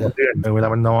ไปหน่อยเวลา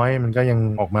มันน้อยมันก็ยัง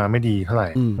ออกมาไม่ดีเท่าไหร่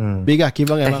บิ๊กอะคิด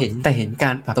ว่าไงบ้างแต่เห็นก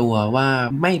ารปรับตัวว่า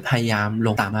ไม่พยายามล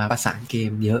งตามมาประสานเก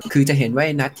มเยอะคือจะเห็นว่า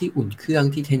นัดที่อุ่นเครื่อง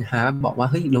ที่เทนฮากบอกว่า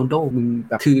เฮ้ยโรนัลโดมึง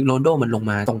แบบคือโรนัลโดมันลง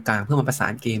มาตรงกลางเพื่อมาประสา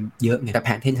นเกมเยอะไงแต่แผ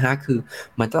นเทนฮากคือ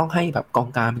มันต้องให้แบบกอง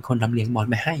กลางเป็นคนลำเลียงบอล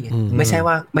ไปให้ไงไม่ใช่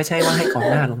ว่าให้กอง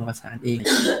หน้าลงมาประสานเอง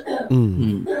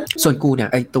ส่วนกูเนี่ย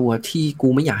ไอตัวที่กู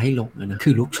ไม่อยากให้ลงนะคื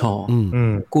อลูกชอ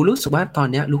กูรู้สึกว่าตอน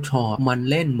เนี้ยลูกชอมัน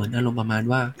เล่นเหมือนอารมณ์ประมาณ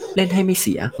ว่าเล่นให้ไม่เ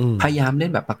สียพยายามเล่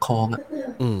นแบบประคองอ่ะ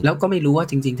แล้วก็ไม่รู้ว่า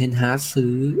จริงๆเทนฮากซื้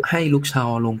อให้ลูกชอ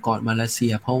ลงก่อนมาเลเซี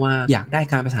ยเพราะว่าอยากได้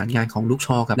การประสานงานของลูกช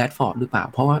อกับแรดฟอร์ดหรือเปล่า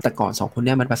เพราะว่าแต่ก่อน2คน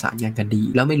นี้มันประสานงานกันดี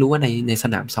แล้วไม่รู้ว่าในส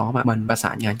นามซ้อมมันประส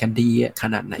านงานกันดีข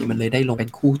นาดไหนมันเลยได้ลงเป็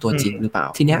นคู่ตัวจริงหรือเปล่า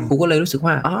ทีเนี้ยกูก็เลยรู้สึก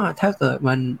ว่าถ้าเกิด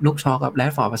มันลูกชอกับแร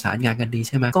ดฟอร์ดประสานงานกันดีใ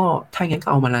ช่ไหมก็ถ้างั้นก็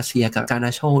เอามาเลเซียกับกาน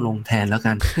าโชลงแทนแล้ว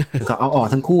กัน ก็เอาออก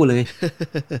ทั้งคู่เลย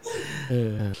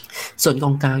ส่วนก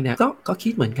องกลางเนี่ยก็คิ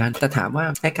ดเหมือนกันแต่ถามว่า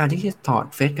ในการที่จะถอด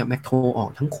เฟสกับแม็กโทออ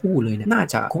กทั้งคู่เลยเนี่ยน่า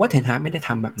จะกูว่าเทนฮากไม่ได้ท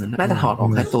ำแบบนั้นน่าจะถอดออ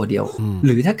กแค่ตัวเดียวห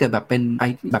รือถ้าเกิดแบบเป็นไอ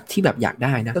แบบที่แบบอยากไ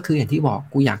ด้นะก็คืออย่างที่บอก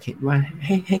กูอยากเห็นว่า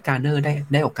ให้การเนอร์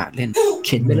ได้โอกาสเล่นเ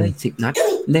ข็นไปเลย10 นัด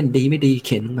เล่นดีไม่ดีเ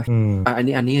ข็นไปอัน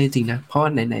นี้จริงๆนะเพราะ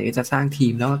ไหนๆจะสร้างที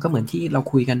มแล้วก็เหมือนที่เรา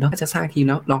คุยกันเนาะจะสร้างทีม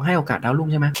แล้วลองให้โอกาสดาวรุ่ง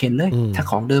ใช่ไหมเข็นเลยถ้า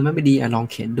ของเดิมไม่ดีลอง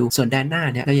เข็นดูส่วนแดนหน้า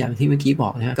เนี่ยก็อย่างที่เมื่อกี้บอ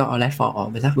กนะก็เอาแรดฟอร์ดออก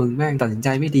ไปซะมึงแม่งตัดสินใจ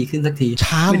ไม่ดีขึ้นสักที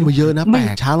ช้าลงมาเยอะนะแปล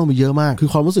กช้าลงมาเยอะมากคือ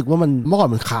ความรู้สึกว่ามันเมื่อก่อ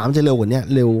นมันขามจะเร็วกว่านี้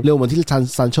เร็วเหมือนที่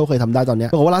ซันโชเคยทำได้ตอนนี้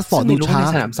บอกว่าแรดฟอร์ดดูช้าใน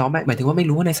สนามซ้อมหมายถึงว่าไม่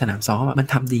รู้ว่าในสนามซ้อมมัน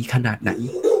ทำดีขนาดไหน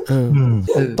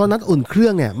ตอนนั้นอุ่นเครื่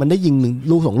องเนี่ยมันได้ยิง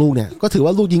1 ลูก 2 ลูกเนี่ยก็ถือว่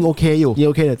าลูกยิงโอเคอยู่ยิง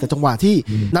โอเคแต่จังหวะที่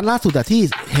นัดล่าสุดที่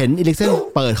เห็นอิเล็กเซน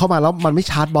เปิดเข้ามาแล้วมันไม่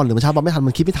ชาร์จบอลหรือมันชาร์จบอลไม่ทัน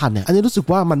มันคิดไม่ทันเนี่ยอันนี้รู้สึก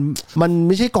ว่ามันไ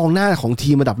ม่ใช่กองหน้าของ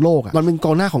ทีมระดับโลกมันเป็นก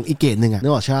องหน้าของอีกเกรดนึงนึ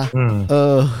กออกใช่ป่ะ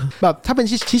แบบถ้าเป็น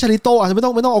ชิชาริโตอาจจะไม่ต้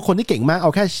องเอาคนที่เก่งมากเอ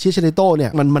าแค่ชิชาริโตเนี่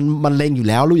ยมันเล็งอยู่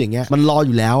แล้วลูกอย่างเงี้ยมันรออ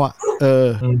ยู่แล้ว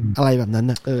อะไรแบบนั้น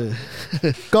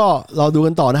ก็รอดู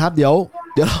กันต่อนะครับเดี๋ยว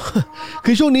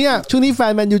คือช่วงนี้แฟ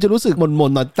นแมนยูจะรู้สึกหม่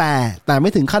นๆหน่อยแต่ไ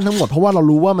ม่ถึงขั้นทั้งหมดเพราะว่าเรา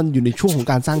รู้ว่ามันอยู่ในช่วงของ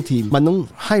การสร้างทีมมันต้อง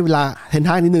ให้เวลาเทนฮ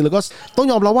ากนิดนึงแล้วก็ต้อง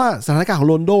ยอมรับว่าสถานการณ์ของ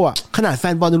โรนลโดขนาดแฟ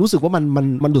นบอลจะรู้สึกว่า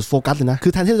มันดุดโฟกัสเลยนะคื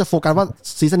อแทนที่จะโฟกัสว่า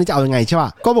ซีซั่นนี้จะเอายังไงใช่ป่ะ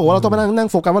ก็บอกว่าเราต้องมานั่ง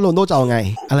โฟกัสว่าโรนลโดจะเอายังไง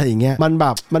อะไรอย่างเงี้ยมันแ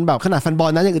บบขนาดแฟนบอล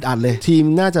นั้นยังอึดอัดเลยทีม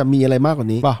น่าจะมีอะไรมากกว่า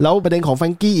นี้ป่ะแล้วประเด็นของแฟร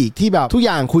งกี้อีกที่แบบทุกอ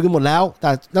ย่างคุยกันหมดแล้วแต่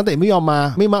นักเตะไม่ยอมมา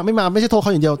ไม่ใช่โทษเข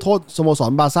าอย่างเดียวโทษสโมส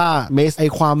รบาร์ซ่าเมส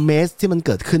ความเมสที่มันเ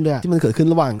กิดขึ้นด้วยที่มันเกิดขึ้น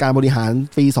ระหว่างการบริหาร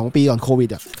ปี 2 ปีก่อนโควิด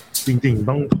จริงๆ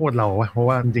ต้องโทษเราเพราะ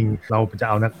ว่าจริงๆเราจะ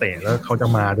เอานักเตะแล้วเขาจะ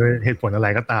มาด้วยเหตุผลอะไร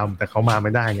ก็ตามแต่เขามาไ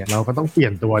ม่ได้เนี่ยเราก็ต้องเปลี่ย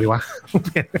นตัวดีวะเ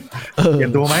ปลี่ย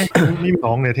นตัวไหมนี่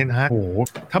น้องเนี่ยเทนฮากโอ้โห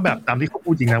ถ้าแบบตามที่เขา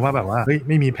พูดจริงนะว่าแบบว่าเฮ้ยไ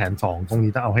ม่มีแผน2ตรง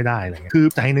นี้ต้องเอาให้ได้อะไรเงี้ยคือ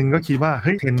ใจนึงก็คิดว่าเ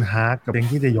ฮ้ยเทนฮากกับเบง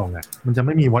กี้เดยองมันจะไ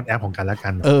ม่มี WhatsApp ของกันและกั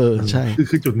นใช่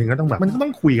คือจุดนึงก็ต้องแบบมันก็ต้อ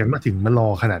งคุยกันมาถึงมันรอ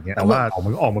ขนาดนี้แต่ว่ามั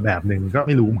นออกมาแบบนึงก็ไ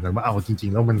ม่รู้เหมือนกันว่าเอาจริ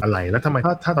งๆแล้วมันอะไรแล้วทำไม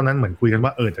ถ้าตอนนั้นเหมือนคุยกันว่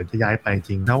าจะย้ายไปจ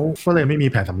ริงแล้วก็เลยไม่มี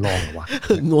แผนสำรองหรอวะ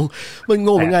มันง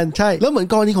งเหมือนกันใช่แล้วเหมือน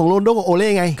กรณีของโรนลโดกับโอเล่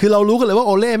ไงคือเรารู้กันเลยว่าโ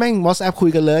อเล่แม่งมอสแอปคุย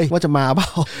กันเลยว่าจะมาเปล่า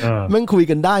แม่งคุย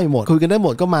กันได้หมด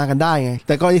ก็มากันได้ไงแ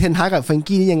ต่กรณีเทนฮากกับแฟรง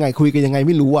กี้นี่ยังไงคุยกันยังไงไ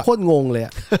ม่รู้โคตรงงเลย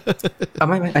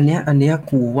ไม่อันเนี้ย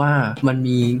กูว่ามัน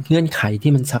มีเงื่อนไข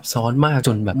ที่มันซับซ้อนมากจ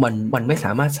นแบบมันไม่ส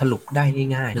ามารถสรุปได้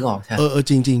ง่ายๆนึกออกใช่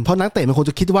จริงๆเพราะนักเตะมันคง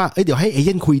จะคิดว่าเดี๋ยวให้เอเจ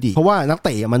นต์คุยดิเพราะว่านักเต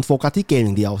ะมันโฟกัสที่เกมอ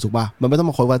ย่างเดียวถูกป่ะมันไม่ต้อง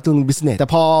มาคุยว่าเรื่องบิสเนสแต่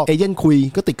พอเอเจนต์คุย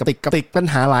ก็ติดปัญ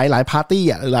หาหลายพาร์ตี้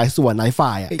หลายส่วนหลายฝ่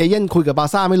ายเอเจนต์คุยกับบา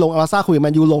ร์ซ่าไม่ลงบาร์ซ่าคุยกับแม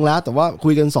นยูลงแล้วแต่ว่าคุ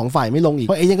ยกัน2ฝ่ายไม่ลงอีกเ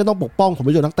พราะเอเจนต์ก็ต้องปกป้องผลป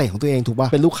ระโยชน์นักเตะของตัวเองถูกป่ะ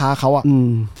เป็นลูกค้าเขา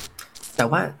แต่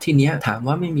ว่าทีเนี้ยถาม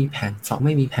ว่าไม่มีแผน2ไ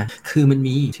ม่มีแผนคือมัน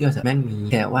มีเชื่อแต่แม่งมี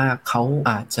แต่ว่าเขา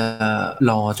อาจจะ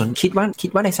รอจนคิด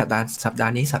ว่าในสัปดา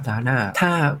ห์นี้สัปดาห์หน้าถ้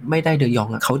าไม่ได้เดยอง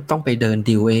เขาต้องไปเดิน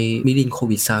ดิวมิลินโค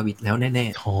วิดซาวิดแล้วแน่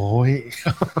ๆโอ้ย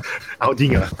เอาจริ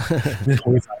งเหรอโค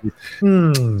วิดซาวิด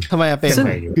ทำไมเป็น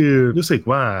คือรู้สึก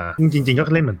ว่าจริงๆก็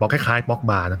เล่นเหมือนป๊อกคล้ายๆป๊อก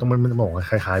บาร์นะต้องมันบอกว่า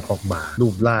คล้ายๆป๊อกบาร์รู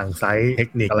ปร่างไซส์เทค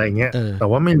นิคอะไรเงี้ยแต่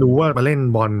ว่าไม่รู้ว่ามาเล่น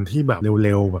บอลที่แบบเ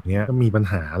ร็วๆแบบเนี้ยก็มีปัญ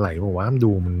หาอะไรบอกว่า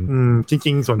ดูมันจ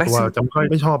ริงๆส่วนตัวจะ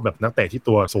ไม่ชอบแบบนักเตะที่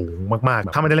ตัวสูงมาก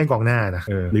ๆถ้าไม่ได้เล่นกองหน้านะ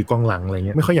หรือกองหลังอะไรเ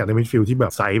งี้ยไม่ค่อยอยากได้มิดฟิลด์ที่แบ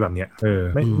บไซส์แบบเนี้ย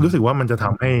ไม่รู้สึกว่ามันจะท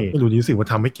ำให้ไม่รู้สึกว่า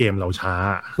ทำให้เกมเราช้า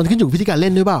มันขึ้นอยู่กับวิธีการเล่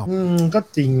นด้วยเปล่าก็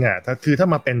จริงถ้า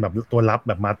มาเป็นแบบตัวรับแ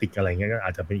บบมาติกอะไรเงี้ยก็อ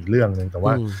าจจะเป็นอีกเรื่องนึงแต่ว่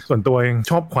าส่วนตัวเอง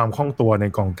ชอบความคล่องตัวใน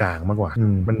กองกลางมากกว่า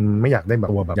มันไม่อยากได้แบบ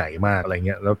ตัวแบบใหญ่มากอะไรเ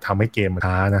งี้ยแล้วทำให้เกมมัน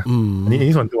ช้านะอัน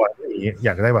นี้ส่วนตัวอย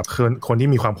ากได้แบบคนที่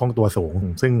มีความคล่องตัวสูง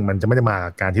ซึ่งมันจะไม่ได้มา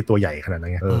การที่ตัวใหญ่ขนาดนั้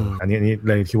นไงอันนี้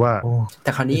เลยคิดว่าแ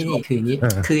ต่คราวนี้นี่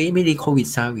คือไม่ดีโควิด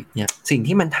ซาวิดเนี่ยสิ่ง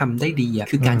ที่มันทำได้ดี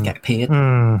คือการแกะเพส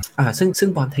ซึ่ง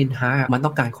บอลเทนฮากมันต้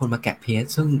องการคนมาแกะเพส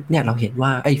ซึ่งเนี่ยเราเห็นว่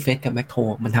าไอ้เฟสกับแม็กโท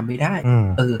มันทำไม่ได้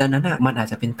ดังนั้นมันอาจ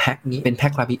จะเป็นแพ็คนี้เป็นแพ็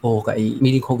คลาบิโอกับไอ้มิ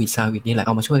ลิโควิดซาวิดนี่แหละเ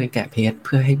อามาช่วยกันแกะเพสเ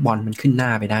พื่อให้บอลมันขึ้นหน้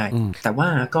าไปได้แต่ว่า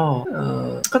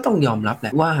ก็ต้องยอมรับแหล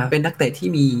ะว่าเป็นนักเตะที่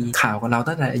มีข่าวกับเรา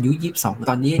ตั้งแต่อายุ22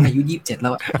ตอนนี้อายุ 27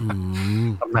แล้ว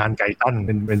ตำนานไก่ตั้น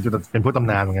เป็นผู้ต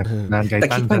ำนานเหมือนกันนาน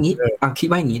ไก่ตั้นแต่คิ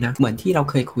ดว่าอย่างนี้นะเหมือนที่เรา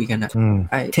เคยคุยกันน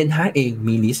ะไอ้เทนฮากเอ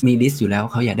งมีลิสต์อยู่แล้ว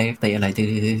เขาอยากได้เตะอะไ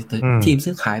รทีม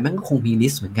ซื้อขายแม่งก็ค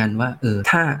งมีลิสต์เหมือนกันว่า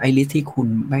ถ้าไอ้ลิสต์ที่คุ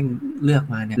ณแม่งเลือก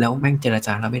มาเนี่ยแล้วแม่งเจร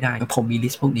จาแล้วไม่ได้ผมมีลิ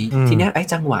สต์พวกนี้ทีเนี้ย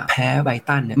ไอ้จังหวะแพ้ไบ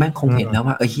รตันเนี่ยแม่งคงเห็นแล้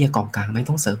วว่าเฮียกองกลางแม่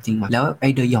งต้องเสริมจริงว่ะแล้วไ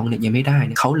อ้เดยองเนี่ยยังไม่ได้เ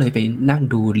นี่ยเขาเลยไปนั่ง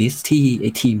ดูลิสต์ที่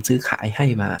ไอ้ทีมซื้อขายใ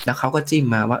ห้มาแล้วเขาก็จิ้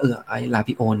มมาว่าไอ้ล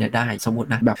าปิโอเนี่ยได้สมมติ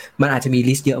นะแบบมันอาจจ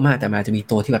ะมีลิสต์เยอะมากแต่มันอาจจะมี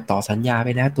ตัวที่แบบต่อสัญญาไ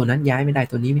ปแล้วตัวนั้นย้ายไม่ได้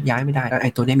ตัวนี้ย้ายไม่ได้แล้ว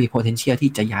ไอ้ตัวนี้มี potential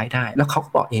ที่จะย้ายได้แล้วเข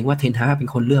าก็บอกเองว่าเทนฮากเป็น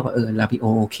คนเลือกว่าลาปิ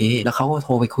โอโอเคแล้วเขาก็โ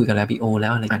ทรไปคุยกับลาปิโอ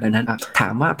แล้วอะไรดังนั้นถ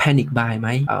ามว่าแพนิคบายไ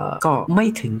หมก็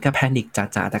ไม่ถึงกับแพนิค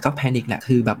จ๋าๆแต่ก็แพนิคแหละ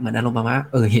คือแบบเหมือนอารมณ์ว่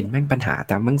าเห็นแม่งปัญหา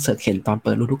แต่แม่งเสิร์ชเห็นตอน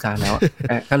เปิดฤดูกาลแล้ว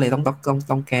ก็เล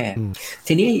ยต้องแก้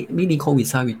ทีนี้มินิโควิด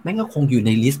ซาวิชแม่งก็คงอ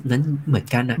ยู่ในลิสต์นั้นเหมือน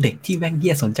กันนะเด็กที่แม่งเหี้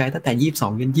ยสนใจตั้งแต่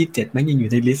22จน27แม่งยังอ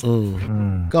ยู่ในลิสต์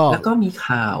แล้วก็มี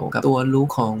ข่าวกับตัวลู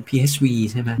กของ PSV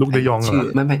ใช่ไหมลูกเดยอง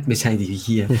ชื่อไม่ใช่ดิ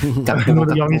เฮียกับลูก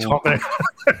เดยองนี่ช็อกเล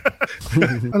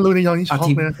ยลูกเดยองนี่ช็อกเล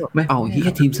ยไม่เอ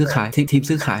าที่ทีมซื้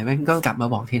อขายแม่งก็กลับมา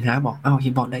บอกเทนฮากบอก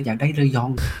เห็นบอกได้อยากได้เดย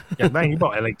องอยากได้นี่บอ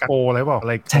กอะไรกักโปอะไรบอกอ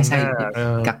ะไรใช่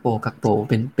กักโ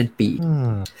ปเป็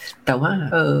นปีแต่ว่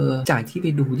าจากที่ไ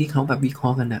ปดูที่เขาแบบวิเครา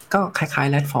ะห์กันน่ะก็คล้าย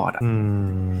ๆแรดฟอร์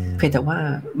ดเพียง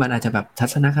แต่ว่ามันอาจจะแบ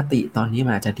บทัศนคติตอนนี้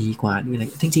มันอาจจะดีกว่าด้วยอะไร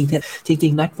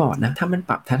จริงแรดฟอร์ดนะถ้ามัน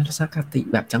ปรับทัศน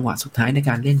คติแบบจังหวะสุดท้ายใ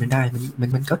นการเล่นมันได้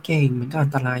มันก็เก่งมันก็อั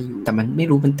นตรายอยู่แต่มันไม่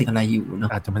รู้มันติดอะไรอยู่เนา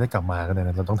ะอาจจะไม่ได้กลับมาก็ได้น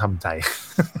ะเราต้องทำใจ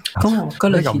ก็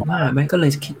เล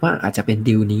ยคิดว่าอาจจะเป็น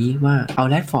ดีลนี้ว่าเอา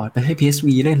แรดฟอร์ดไปให้ PSV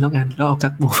เล่นแล้วกันแล้วเอา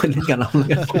กักโบเล่นกับเราเลย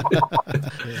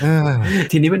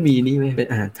ทีนี้มันมีนี่เว้ยเป็น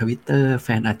Twitter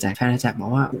แฟนอาแจ็คบ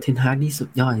อกว่าเทนฮากนี่สุ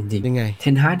ดยอดจริงๆยังไง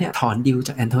เทนฮากเนี่ยถอนดีลจ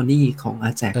ากแอนโทนีของ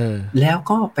อาแจ็คแล้ว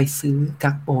ก็ไปซื้อ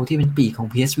กักโบที่เป็นปีกของ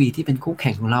PSV ที่เป็นคู่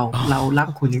แข่งของเรารั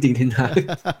กคุณจริงๆเทนฮา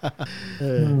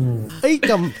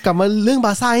กกลับมาเรื่องบ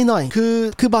าร์ซ่าให้หน่อย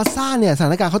คือบาร์ซ่าเนี่ยส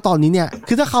ถานการณ์เขาตอนนี้เนี่ย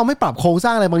คือถ้าเขาไม่ปรับโครง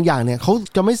สร้างอะไรบางอย่างเนี่ยเข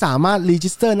าจะไม่สามารถรีจิ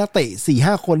สเตอร์นักเตะ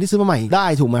 4-5 คนที่ซื้อมาใหม่ไ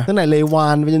ด้ถูกไหมตั้งแต่เลว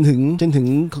านไปจนถึ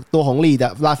งตัวของลีด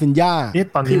อะลาฟินยานี่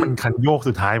ตอนนี้มันคันโย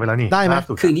กสุดท้ายไปแล้วนี่ได้ไห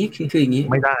มคืออย่างนี้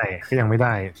ไม่ได้ก็ยังไม่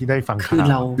ได้ที่ได้ฟังข่าวคื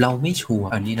อเราไม่ชัวร์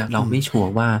อันนี้นะเราไม่ชั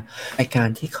วร์ว่าไอกา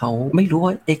รที่เขาไม่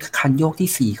รู้ว่าไอคันโยก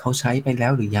ที่4เขาใช้ไป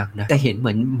แล้วหรือยังนะแต่เห็น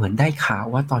เหมือนได้ข่า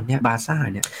วว่าตอนเนี้ยบาร์ซ่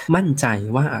าเนี่ยมั่นใจ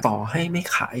ว่าต่อให้ไม่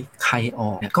ขายใคร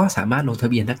ออกเนี่ยก็สามารถลงทะ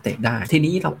เบียนนักเตะได้ที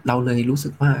นี้เราเลยรู้สึ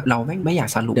กว่าเราไม่อยาก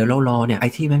สรุปเดี๋ยวเรารอเนี่ยไอ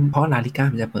ที่มันเพราะลาลิก้า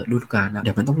มันจะเปิดฤดูกาลแล้วเ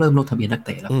ดี๋ยวมันต้องเริ่มลงทะเบียนนักเ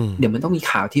ตะแล้วเดี๋ยวมันต้อ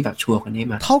งมีข่าวที่แบบชัวร์กว่า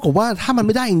นี้มาเท่ากับว่าถ้ามันไ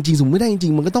ม่ได้จริงๆสมมติไม่ได้จริ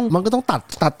งๆมันก็ต้อ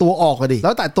งตัดตัวออกดิแล้ว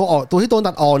ตัดตัวออกตัวที่โดน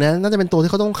ตัดออกเนี่ยน่าจะเป็นตัวที่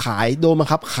เขาต้องขายโดนบัง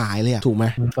คับขายเลยถูกไห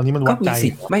มตอนนี้มันวัดใ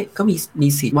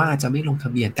จก็มีสิทธิ์ว่าจะไม่ลงท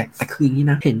ะเบียนแต่คืออย่างนี้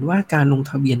นะเห็นว่าการลง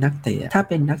ทะเบียนนักเตะถ้า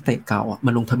เป็นนักเตะเก่า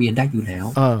มันลงทะเบียนได้อยู่แล้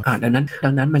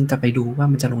วดังนั้นมันจะไปดูว่า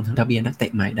มันจะลงทะเบียนนักเ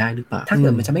ตะใหม่ได้หรือเปล่าถ้าเกิ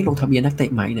ดมันจะไม่ลงทะเบียนนักเตะ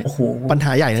ใหม่เนี่ยโอ้โหปัญห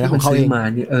าใหญ่เลยนะของเขาเองม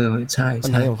าเนี่ย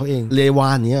ใช่ปัญหาของเขาเองเลว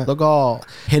านเนี่ยแล้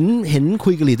วก็เห็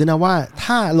นคุยกับลีดด้วยนะว่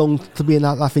าถ้าลงทะเบีย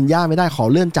นลาฟินยาไม่ได้ขอ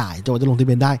เลื่อนจ่ายจะลงทะ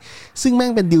เบียนได้ซึ่ง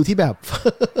แม่งเป็นดีลที่แบ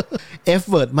บเอฟ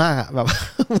เวิร์ดมากอะแบบ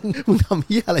มึงทำเ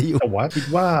หี้ยอะไรอยู่แต่ว่าคิ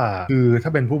ดว่าคื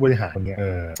อถ้าเป็นผู้บริหารเนี่ย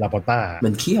ลาปอต้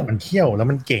ามันเขี้ยวแล้ว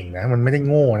มันเก่งนะมันไม่ได้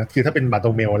โง่นะคือถ้าเป็นบาโ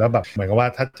ตเมลแล้วแบบเหมือนกับว่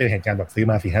าถ้าเจอเหตุการณ์แบบซื้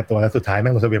อมา 4-5 ตัวแล้วสุดท้าย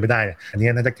แม่งลงทะเบียนไม่ได้อัน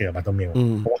นี้น่าจะเกิดบาโตเม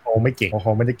ลเพราะว่าเขาไม่เก่งเ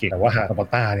ขาไม่ได้เก่งแต่ว่าลาปอ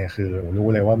ต้าเนี่ยคื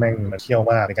อรู้เลยว่าแม่งเขี้ยว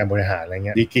มากในการบริหารอะไร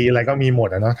เงี้ยดีกรีอะไรก็มีหม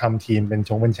ดนะเนาะทำทีมเป็น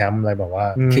แชมป์อะไรแบบว่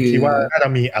าคิดว่าน่าจะ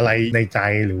มีอะไรใน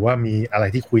ใจหรือว่ามีอะไ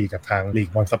รที่คุยกับทา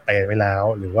งลีกบอลสเปนไว้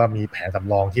แล้วหรือว่ามีแผนสำ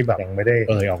รองที่แบบยังไม่ได้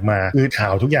ออกมาคือข่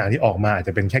าวทุกอย่างที่ออกมาอาจจ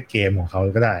ะเป็นแค่เกมของเข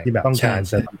าก็ได้ที่แบบต้องกา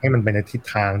รจะให้มันเป็นในทิศ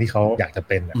ทางที่เขาอยากจะเ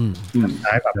ป็นสุดท้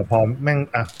ายแบบพอแม่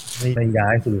งไม่ย้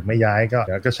ายสรุปไม่ย้ายก็เ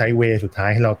ดี๋ยวก็ใช้เวสุ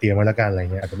ดท้ายให้เราเตรียมไว้แล้วกันอะไรเ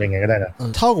งี้ยอาจจะเป็นไงก็ได้นะ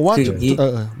เท่ากับว่า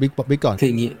บิ๊กก่อนคื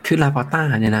ออย่างนี้คือลาปอต้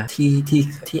าเนี่ยนะ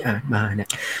ที่อ่านมาเนี่ย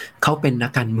เขาเป็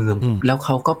นนักการเมืองแล้วเข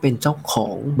าก็เป็นเจ้าข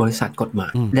องบริษัทกฎหม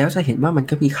ายแล้วจะเห็นว่ามัน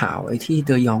ก็มีข่าวไอ้ที่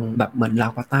เดยองแบบเหมือนลา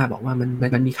ปอต้าบอกว่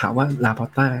ามันมีข่าวว่าลาป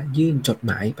อต้ายื่นจด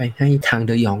หมายไปให้ทาง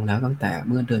เดยองแล้วตั้งแต่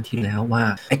เมื่อเดือนที่แล้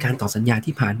วว่าไอ้การต่อสัญญา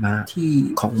ที่ผ่านม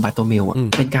าที่ของบาโตเมล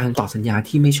เป็นการต่อสัญญ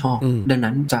าที่ไม่ชอบดั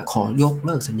งนั้นจะขอยกเ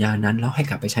ลิกสัญญานั้นแล้ว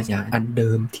ให้กลับไปใช้สัญญาอัน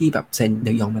เดิมที่แบบเซ็น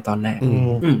เดยองมาตอนแรกอ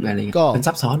ะไรอย่างเงี้ยมัน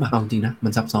ซับซ้อนป่ะเอาจริงน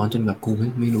ะมันซับซ้อนจนแบบกู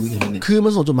ไม่รู้อย่างนี้คื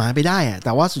อมันส่งจดหมายไปได้อะ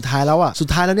แต่ว่าสุดท้ายแล้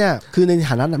วเนี่ยคือใ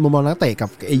นฐานะมุมมองนักเต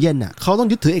ะกับเอเย่นน่ะเขาต้อง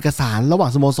ยึดถือเอกสารระ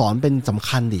หว่างสโมสรเป็นสำ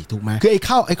คัญดิถูกไหมคือ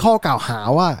ไอ้ข้อกล่าวห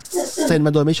าว่าเซ็น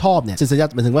มาโดยไม่ชอบเนี่ยสัญญ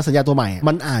าหมายถึงว่าสัญญาตัวใ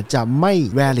หม่มันอาจจะไม่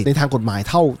valid ในทางกฎหมา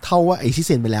ยเท่าว่าไอ้ที่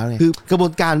เซ็นไปแล้วเนี่ยคือกระบ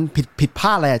วนการผิดพล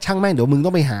าดอะไรช่างแม่งเดี๋ยวมึ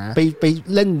งต้องไปหาไ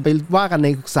ปเล่นไปว่ากั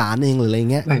นในศาลเองหรืออะไ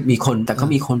รเงี้ยมีคน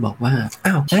แต่ก็มีคนบอกว่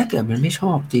าอ้าวถ้าเกิดมันไม่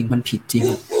ชอบจริงมันผิดจริง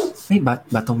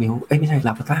บาโตเมลไม่ใช่ล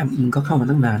าปาต้ามึงก็เข้ามา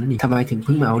ตั้งนานแล้วนี่ทำไมถึงเ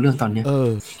พิ่งมาเอาเรื่องตอนเนี้ย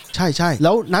ใช่แ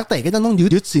ล้วนักเตะก็ต้อง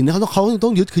ยึดสิ่งที่เขาต้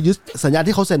องยึดคือยึดสัญญา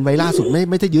ที่เขาเซ็นไว้ล่าสุด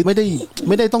ไม่ได้ยึดไม่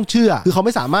ได้ต้องเชื่อคือเขาไ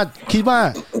ม่สามารถคิดว่า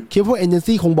พวกเอเจน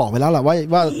ซี่คงบอกไปแล้วแหละ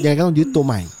ว่ายังไงก็ต้องยึดตัวใ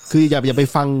หม่คืออย่าไป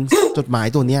ฟังจดหมาย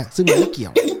ตัวเนี้ยซึ่งมันไม่เกี่ย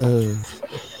ว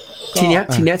ทีเ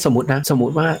นี้ยสมมติว่าสมม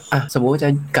ติว่าจะ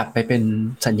กลับไปเป็น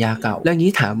สัญญาเก่าแล้ว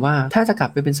งี้ถามว่าถ้าจะกลับ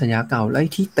ไปเป็นสัญญาเก่าแล้ว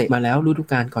ที่เตะมาแล้วฤดู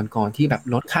กาลก่อนที่แบบ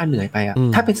ลดค่าเหนื่อยไป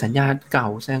ถ้าเป็นสัญญาเก่า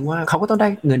แสดงว่าเขาก็ต้องได้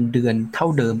เงินเดือนเท่า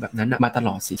เดิมแบบนั้นมาตล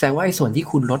อดสิแสดงว่าไอ้ส่วนที่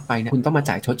คุณลดไปเนี่ยคุณต้องมา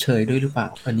จ่ายชดเชยด้วยหรือเปล่า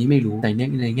อันนี้ไม่รู้ใน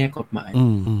แง่กฎหมาย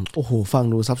โอ้โหฟัง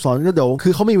ดูซับซ้อนก็เดี๋ยวคื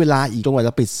อเขามีเวลาอีกจนกว่าจ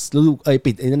ะปิด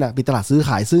ปิดไอ้นั่นน่ะปิดตลาดซื้อข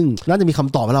ายซึ่งน่าจะมีค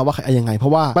ำตอบแล้วว่ายังไงเพรา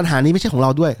ะว่าปัญหานี้ไม่ใช่ของเรา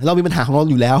ด้วยเรามีปัญหาของเรา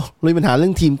อยู่แล้วเรามีปัญหาเรื่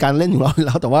องทีมการเล่นของเราแ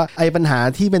ล้วแต่ว่าไอ้ปัญหา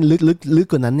ที่เป็นลึก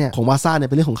กว่านั้นเนี่ยของบาร์ซ่าเนี่ย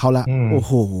เป็นเรื่องของเขาละโอ้โ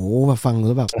หแบบฟังแ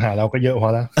ล้วแบบปัญหาเราก็เยอะพอ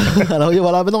แล้วเราเยอะพ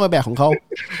อแล้วไม่ต้องไปแบกของเขา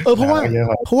เพราะ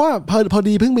ว่าพอ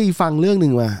ดีเพิ่งไปฟังเรื่องนึ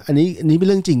งมาอันนี้เป็น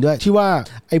เรื่องจริงด้วยที่ว่า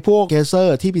ไอ้พวกเกเซอ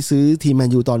ร์ที่ไปซื้อทีมแมน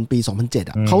ยูตอนปี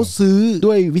2007เขาซื้อ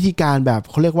ด้วยวิธีการแบบ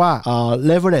เขาเรียกว่า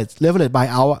leverage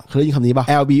buyout เคยได้ยินคำนี้ป่ะ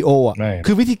LBO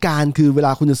คือวิธีการคือเวล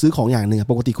าคุณจะซื้อของอย่างนึง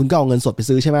ปกติคุณก็เอาเงินสดไป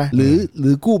ซื้อใช่ไหมหรื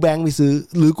อกู้แบงค์ไปซื้อ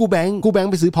หรือกู้แบง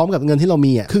ค์ไปซื้อพร้อมกับเงินที่เรา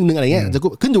มีครึ่งนึงอะไรเงี้ยจะ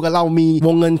ขึ้นอยู่กับเรามีว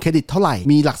งเงินเครดิตเท่าไหร่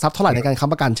มีหลักทรัพย์เท่าไหร่ในการค้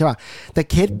ำประกันใช่ป่ะแต่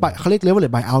เคสเขาเรียก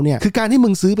leverage buyout เนี่ยคือการที่มึ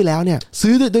งซื้อไปแล้วเนี่ย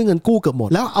ซื้อด้วยเงินกู้เกือบหมด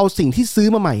แล้วเอาสิ่งที่ซื้อ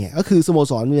มาใหม่ก็คือสโม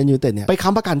สรแมนยูไนเต็ดเนี่ยไปค้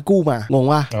ำประกันกู้มางง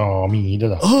ว่ามีด้วย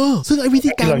เหรอซึ่งไอ้วิ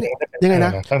ธีการยังไงน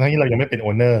ะทั้งที่เรายังไม่เป็นโอ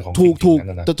นเนอร์ของถูก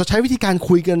จะใช้วิธีการ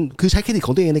คุยกันคือใช้เครดิตข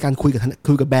องตัวเองในการคุย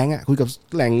กับแบงก์คุยกับ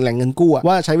แหล่งเงินกู้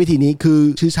ว่าใช้วิธีนี้คือ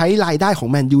ใช้รายได้ของ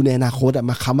แมนยูในอนาคต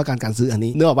มาค้ำประกันการซื้ออัน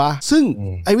นี้นึกออกป่ะซึ่ง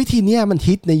ไอ้วิธีนี้มัน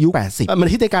ฮิตในยุค80มัน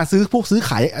ฮิตในการซื้อ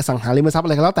ขายอสังหาริมทรัพย์อะ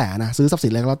ไรก็แล้วแต่นะซื้อทรัพย์สิ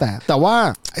นอะไรก็แล้วแต่ว่า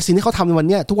ไอ้สิ่งที่เขาทำในวัน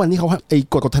นี้ทุกวันนี้เขาไอ้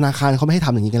กฎธนาคารเขาไม่ให้ท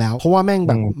ำอย่างนี้กันแล้วเพราะว่าแม่งแ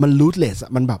บบมันรูทเลส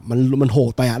มันแบบมันโห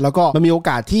ดไปแล้วก็มันมีโอ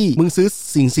กาสที่มึงซื้อ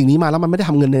สิ่งนี้มาแล้วมันไม่ได้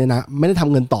ทำเงินเลยนะไม่ได้ท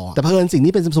ำเงินต่อแต่เพิ่นสิ่ง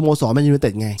นี้เป็นสโมสรแมนยูไนเต็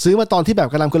ดไงซื้อมาตอนที่แบบ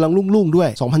กำลังรุ่งด้วย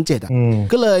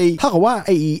2007ก็เลยถ้าเกิดว่า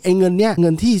ไอ้เงินเนี้ยเงิ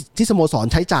นที่สโมสร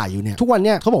ใช้จ่ายอยู่เนี่ยทุกวันเ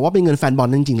นี้ยเขาบอกว่าเป็นเงินแฟนบอล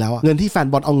จริงๆแล้วเงินที่แฟน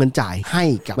บอลเอาเงินจ่ายให้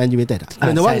กับแมนยูไนเต็ดหม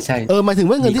ายถึงว่าหมายถึง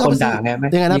ว่าเงินที่เขาด่าไง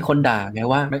มีคนด่าไง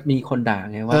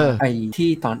ว่าไอ้ที่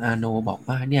ตอนอาโนบอก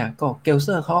ว่าเนี่ยก็เกลเซ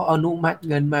อร์เขาอนุมัติ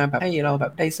เงินมาแบบให้เราแบ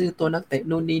บได้ซื้อตัวนักเตะ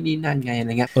นู่นนี่นั่นไงอะไร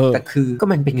เงี้ยแต่คือก็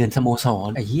มันเป็นเงินสโมสร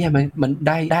ไอ้เหี้ยมัน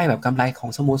ได้แบบกำไรของ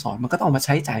สโมสรมันก็ต้องมาใ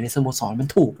ช้จ่ายในสโมสรมัน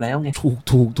ถูกแล้วไงถู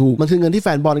กมันคือเงินที่แฟ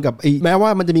นบอลกับแม้ว่า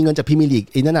มันจะมีเงินจากพรีเมียร์ลีก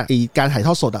นั่นน่ะการถ่ายท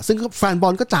อดสดซึ่งแฟนบอ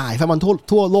ลก็จ่ายแฟนบอล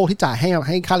ทั่วโลกที่จ่ายใ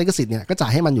ห้ค่าลิขสิทธิ์เนี่ยก็จ่า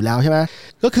ยให้มันอยู่แล้วใช่ไหม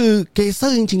ก็คือเกเซอ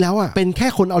ร์จริงๆแล้วเป็นแค่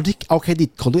คนเอาเครดิต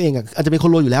ของตัวเองอาจจะเป็นค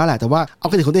นรวยอยู่แล้วแหละแต่ว่าเอา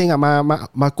เครดิตของตัวเอง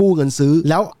มากู้เงินซื้อ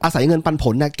แล้วอาศัยเงินปันผ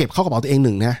ลเก็บเข้ากระเป๋าตัวเองห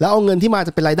นึ่งนะแล้วเอาเงินที่มาจ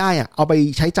ะเป็นรายได้เอาไป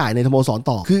ใช้จ่ายในสโมสร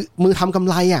ต่อคือมือทำกำ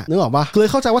ไรนึกออกปะเลย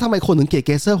เข้าใจว่าทำไมคนถึงเกลียดเ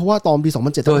กเซอร์เพราะว่าตอนปี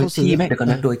2007โดยที่ไม่เดี๋ยวก่อน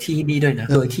นะโดยที่นี่ด้วยนะ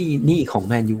โดยที่หนี้ของ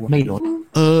แมนยูไม่ลด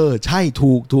ใช่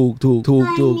ถูก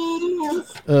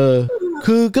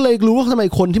คือก็เลยรู้ว่าทำไม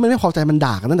คนที่มันไม่พอใจมัน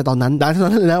ด่ากันตั้งแต่ตอนนั้น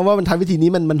เลยนะว่ามันทำวิธีนี้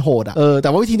มันโหดแต่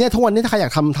ว่าวิธีนี้ทุกวันนี้ถ้าใครอยา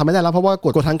กทำไม่ได้แล้วเพราะว่าก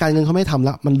ฎทางการเงินเขาไม่ทำแ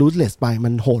ล้วมันรูทเลสไปมั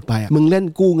นโหดไปมึงเล่น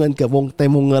กู้เงินเกือบเต็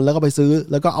มวงเงินแล้วก็ไปซื้อ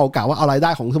แล้วก็เอากะว่าเอารายได้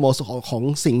ของสโมสรของ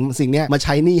สิ่งเนี้ยมาใ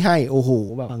ช้หนี้ให้โอ้โห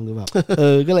แบบฟังดูแบบ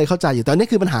ก็เลยเข้าใจอยู่แต่นี่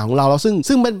คือปัญหาของเรา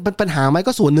ซึ่งเป็นปัญหาไหม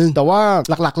ก็ส่วนนึงแต่ว่า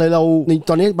หลักๆเลยเราใน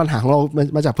ตอนนี้ปัญหาของเรา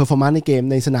มาจากเพอร์ฟอร์แมนซ์ในเกม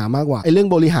ในสนามมากกว่าไอ้เรื่อง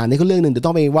บริหารนี่ก็เรื่องนึงเดี๋ยวต้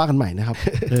องไปว่ากันใหม่นะครับ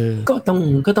ก็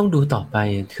ต้องดูต่อไป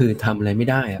คือทำอะไรไม่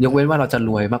ได้ยกเว้นว่าเราจะร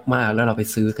วยมากๆแล้วเราไป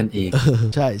ซื้อกันเอง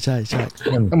ใช่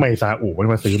ทำไมซาอุมัน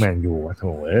มาซื้อแมนยูวะโ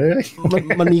ถ่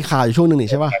มันมีข่าวอยู่ช่วงนึงนี่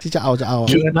ใช่ป่ะที่จะเอา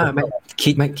คิ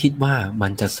ดว่ามั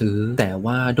นจะซื้อแต่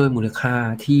ว่าด้วยมูลค่า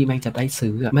ที่แม่งจะได้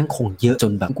ซื้อมันคงเยอะจ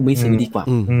นแบบกูไม่ซื้อดีกว่า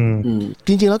จ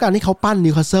ริงๆแล้วการที่เขาปั้น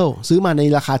นิวคาสเซิลซื้อมาใน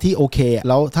ราคาที่โอเค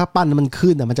แล้วถ้าปั้นมัน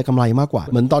ขึ้นมันจะกำไรมากกว่า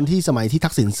เหมือนตอนที่สมัยที่ทั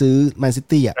กษิณซื้อแมนซิ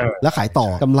ตี้แล้วขายต่อ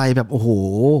กำไรแบบโอ้โห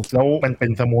แล้วมันเป็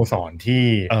นสโมสรที่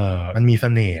มันมีเส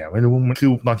น่ห์ไม่รู้คื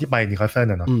อตอนที่ไปนิวคาสเซิล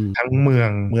เนาะทั้งเมือ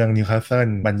งนิวคาสเซิล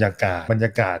บรรยา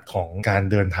กาศของการ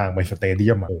เดินทางไปสเตเดี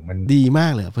ยมโอ้มันดีมา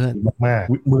กเลยเพื่อนมาก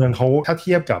เมืองเขาถ้าเ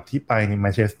ทียบกับที่ไปในแม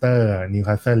นเชสเตอร์นิวค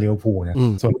าสเซิลลิเวอร์พูลเนี่ย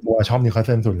ส่วนตัวชอบนิวคาสเ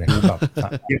ซิลสุดเลยแบบ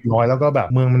เรียบร้อยแล้วก็แบบ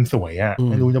เมืองมันสวย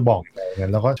ไม่รู้จะบอกยังไงงั้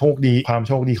นแล้วก็ความโ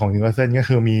ชคดีของนิวคาสเซิลก็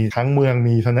คือมีทั้งเมือง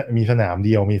มีสนามเ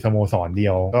ดียวมีสโมสรเดี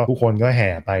ยวก็ทุกคนก็แห่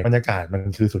ไปบรรยากาศมัน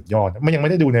คือสุดยอดมันยังไม่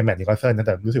ได้ดูในแมตช์นิวคาสเซิลนะแ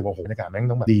ต่รู้สึกว่าโหบรรยากาศแม่ง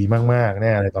ต้องแบบดีมากๆแ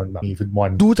น่เลยตอนแบบมีฟุตบอล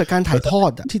ดูจากการ ถ่ายทอ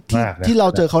ดที่เรา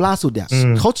เจอเขาล่าสุดเนี่ย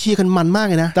เขาเชียร์กันมันมาก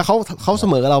เลยนะแต่เขาเส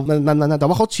มอกับเรานั้นแต่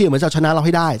ว่าเขาเชียร์เหมือนจะชนะเราใ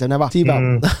ห้ได้จำได้ป่ะที่แบบ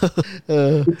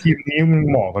ทีมนี้มัน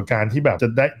เหมาะกับการที่แบบ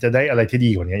จะได้อะไรที่ดี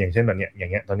กว่านี้อย่างเช่นแบบเนี้ยอย่า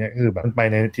งเงี้ยตอนนี้คือแบบมันไป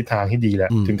ในทิศทางที่ดีแล้ว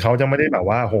ถึงเขาจะไม่ได้แบบ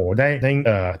ว่าโหได้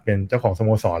เป็นเจ้าของสโม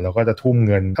สรแล้วก็จะทุ่มเ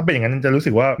งินถ้าเป็นอย่างนั้นจะรู้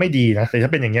สึกว่าไม่ดีนะแต่ถ้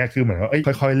าเป็นอย่างเงี้ยคือเหมือนว่า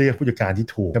ค่อยๆเลือกผู้จัดการที่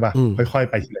ถูกใช่ป่ะค่อยๆ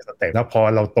ไปทีละสเต็ปแล้วพอ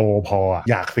เราโตพอ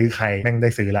อยากซื้อใครแม่งได้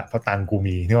ซื้อละเพราะตังกู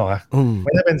มีนึกออกปะไ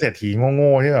ม่ได้เป็นเศรษฐีโ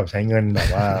ง่ๆที่แบบใช้เงินแบบ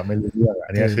ว่าไม่รู้เรื่อง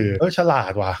อันนี้คือฉลา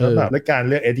ดว่ะแล้วแบบด้วยการ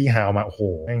เลือกเอ็ดดี้ฮาวมาโอ้โห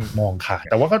แม่งมองขาด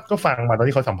แต่ว่าก็ฟังมาตอน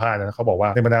ที่เขาสัมภาษณ์นะเขาบอกว่า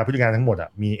ในบรรดาผู้จัดการทั้งหมดอ่ะ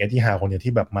มีเอ็ดดี้ฮาวคนเดียว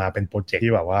ที่แบบมาเป็นโปรเจกต์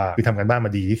ที่แบบว่าคือทำกันบ้านม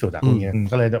าดีที่สุดอ่ะอย่างเงี้ย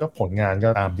ก็เลยก็ผลงานก็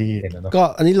ตามที่เห็นแล้วเนาะก็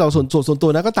อันนี้เราส่วนตัว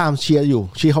นะก็ตามเชียร์อยู่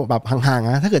เชียร์เขาแบบห่างๆ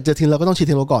นะถ้าเกิดเจอทีมเราก็ต้องเชียร์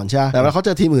ทีมเราก่อนใช่ไหมแต่ว่าเขาเจ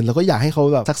อทีมอื่นเราก็อยากให้เขา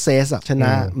แบบสักเซสอะชน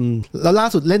ะแล้วล่า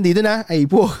สุดเล่นดีด้วยนะไอ้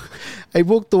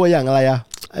พวกตัวอย่างอะไรอะ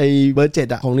ไอ้เบอร์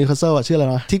7อะของนิวคาสเซิลอะชื่ออะไร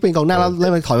นะที่เป็นกองหน้าแล้วเล่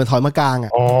นมันถอยมากลางอ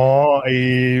ะไอ้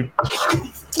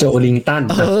โจลิงตัน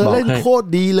เล่นโคตร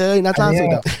ดีเลยนะล่าสุด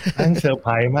อะนั่งเซอร์ไพ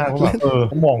รส์มากว่าแบ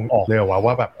บมองออกเลย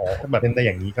ว่าแบบแบบเล่นได้อ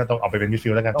ย่างนี้ก็ต้องเอาไปเป็นมิดฟิ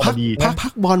ลด์แล้วกันพั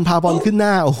กบอลพาบอลขึ้นหน้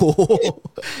าโอ้โห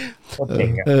เก่ง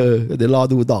อ่ะเดี๋ยวรอ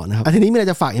ดูต่อนะครับทีนี้มีอะไร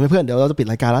จะฝากอีกไหมเพื่อนเดี๋ยวเราจะปิด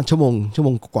รายการแล้วชั่วโม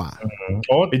งกว่า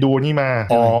ไปดูนี่มา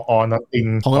น็อตติง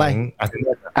ของอะไรอา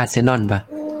ร์เซนอลป่ะ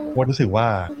ว่ารู้สึกว่า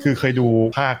คือเคยดู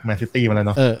ภาคแมนซิตี้มาแล้วเ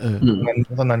นาะ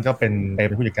ตอนนั้นก็เป็น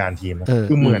ผู้จัดการทีม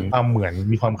คือเหมือน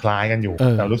มีความคล้ายกันอยู่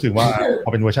แต่รู้สึกว่าพ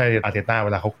อเป็นเวอร์ชันอาร์เตต้าเว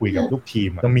ลาเขาคุยกับลูกทีม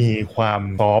จะมีความ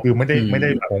ซอฟต์คือไม่ได้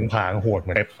ผงผางโหดเห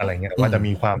มือนเป๊ปอะไรเงี้ยว่าจะ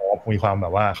มีความแบ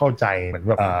บว่าเข้าใจเหมือน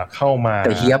แบบเข้ามา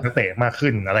เตะมาก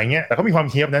ขึ้นอะไรเงี้ยแต่ก็มีความ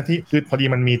เฮียบนะที่คือพอดี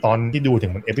มันมีตอนที่ดูถึ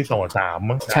งมันเอพิโซด3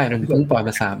มั้งใช่มันเพิ่งปล่อยม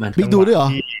า3มันบิ๊กดูด้วยเหรอ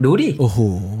ดูดิโอ้โห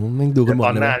แม่งดูกันหมด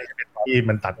เลยที่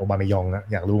มันตัดโอบามายองนะ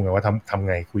อยากรู้ไงว่าทำ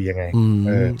ไงคุยยังไง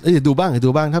เดี๋ยวดูบ้าง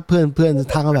ถ้าเพื่อน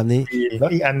ทางเขาแบบนี้แล้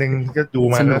วอีกอันนึงก็ดู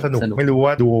มาแล้วสนุกไม่รู้ว่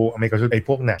าดูอเมริกันไอ้พ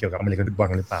วกเนี่ยเกี่ยวกับอเมริกันฟุตบอล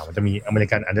หรือเปล่ามันจะมีอเมริ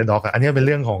กันอันเดอร์ด็อกอันนี้เป็นเ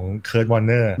รื่องของเคิร์ทวอร์เ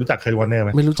นอร์รู้จักเคิร์ทวอร์เนอร์ไหม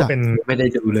ไม่รู้จักไม่ได้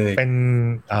ดูเลยเป็น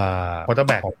ควอเตอร์แ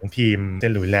บ็กของทีมเซ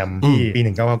นต์หลุยส์แรมที่ปี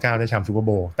1999ได้แชมป์ซูเปอร์โ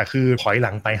บว์แต่คือถอยห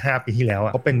ลังไป5 ปีที่แล้ว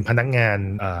เขาเป็นพนักงาน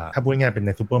ถ้าพูดง่ายเป็นใน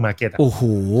ซูเปอร์มาร์เก็ตโอ้โห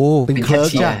เป็นเคลิร์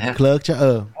กจ้ะ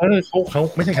เขา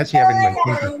ไม่ใช่แคชเชียร์เป็นเหมือนค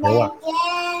นจัดโต๊ะ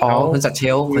คนจัดเช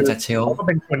ลเขาก็เ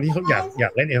ป็นคนที่เขาอยา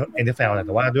กเล่น NFL แหละแ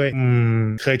ต่ว่าด้วย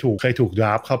เคยถูกดร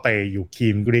าฟเข้าไปอยู่ที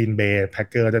ม Green Bay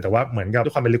Packers แต่ว่าเหมือนกับด้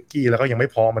วยความเป็นลูกกี้แล้วก็ยังไม่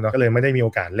พร้อมมันเนาะก็เลยไม่ได้มีโอ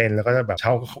กาสเล่นแล้วก็แบบ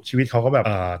ชีวิตเขาก็แบบ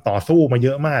ต่อสู้มาเย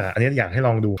อะมากอันนี้อยากให้ล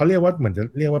องดูเขาเรียกว่าเหมือนจะ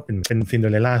เรียกว่าเป็นซินเดอ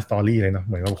เรลล่าสตอรี่เลยเนาะเ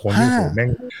หมือนกับคนที่โหแม่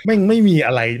งไม่มีอ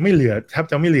ะไรไม่เหลือแทบ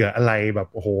จะไม่เหลืออะไรแบบ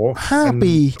โอ้โห5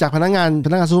 ปีจากพนักงาน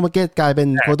ซูเปอร์มาร์เก็ตกลายเป็น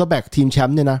ควอเตอร์แบ็กทีมแชม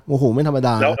ป์เนี่ยนะโอ้โหไม่ธรรมด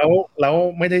าแล้ว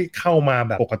ไม่ได้เข้ามา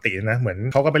แบบปกตินะเหมือน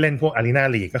เขาก็ไปเล่นพวกอารีนา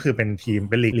ลีกก็คือเป็นทีม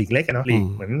เป็นลีกเล็กกันเนาะลีก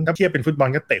เหมือนถ้าเทียบเป็นฟุตบอล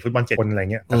ก็เตะฟุตบอล7 คนอะไร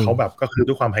เงี้ยแต่เขาแบบก็คือ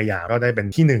ด้วยความพยายามก็ได้เป็น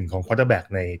ที่1ของควอเตอร์แบ็ก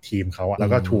ในทีมเขาแล้ว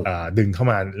ก็ถูกดึงเข้า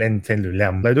มาเล่นเซนหรือแร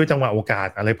มแล้วด้วยจังหวะโอกาส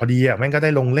อะไรพอดีแม่งก็ได้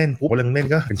ลงเล่นปุ๊บลงเล่น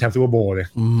ก็เป็นแชมป์ซูเปอร์โบว์เลย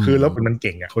คือแล้วมันเ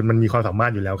ก่งคนมันมีความสามาร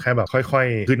ถอยู่แล้วแค่แบบค่อย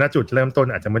ๆคือณจุดเริ่มต้น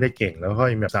อาจจะไม่ได้เก่งแล้วค่อ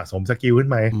ยแบบสะสมสกิลขึ้น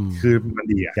มาคือมัน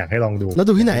ดีอยากให้ลองดูแล้ว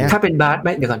ดูที่ไหนถ้าเป็นบาส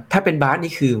เดี๋ยวก่อนถ้าเป็นบาส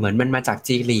นี่คือเหมือนมันมาจาก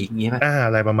จีลีกอย่างเงี้ยป่ะอ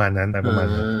ะไรประมาณนั้น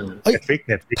Netflix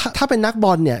ถ้าเป็นนักบ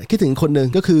อลเนี่ยคิดถึงคนนึง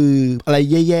ก็คืออะไร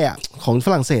แย่ๆของฝ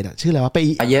รั่งเศสชื่ออะไรวะไป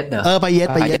เยสไปเ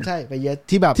ยสใช่ไปเยส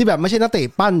ที่แบบไม่ใช่นักเตะ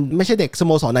ปั้นไม่ใช่เด็กสโ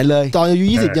มสรไหนเลยตอนอายุ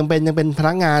20ยังเป็นพ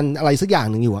นักงานอะไรสักอย่าง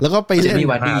นึงอยู่แล้วก็ไปเล่น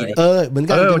เหมือน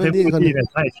กันคนนี้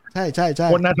ใช่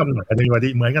คนน่าทำเหมือนกันวาดี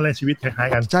เหมือนกันเลยชีวิตคล้าย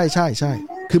ๆกันใช่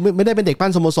คือไม่ได้เป็นเด็กปั้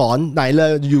นสโมสรไหนเล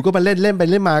ยอยู่ก็มาเล่นไป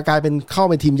เล่นมากลายเป็นเข้า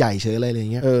ไปทีมใหญ่เฉยอะไรอย่า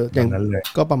งเงี้ยอย่างนั้นเลย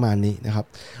ก็ประมาณนี้นะครับ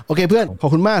โอเคเพื่อนขอบ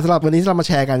คุณมากสำหรับวันนี้ที่เรามาแ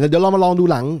ชร์กันเดี๋ยวเรามาลองดู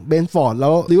หลังเบนฟอร์ดแล้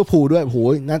วลิเวอร์พูลด้วยโอ้โห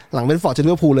นัดหลังเบนฟอร์ดจะลิ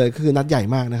เวอร์พูลเลยคือนัดใหญ่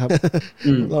มากนะครับ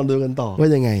ลองดูกันต่อว่า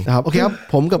ยังไงนะครับโอเคครับ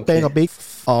ผมกับเปกับบิ๊ก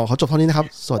ขอจบเท่านี้นะครับ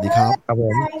สวัสดีครับครับผ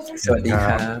มสวัสดีค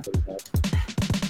รับ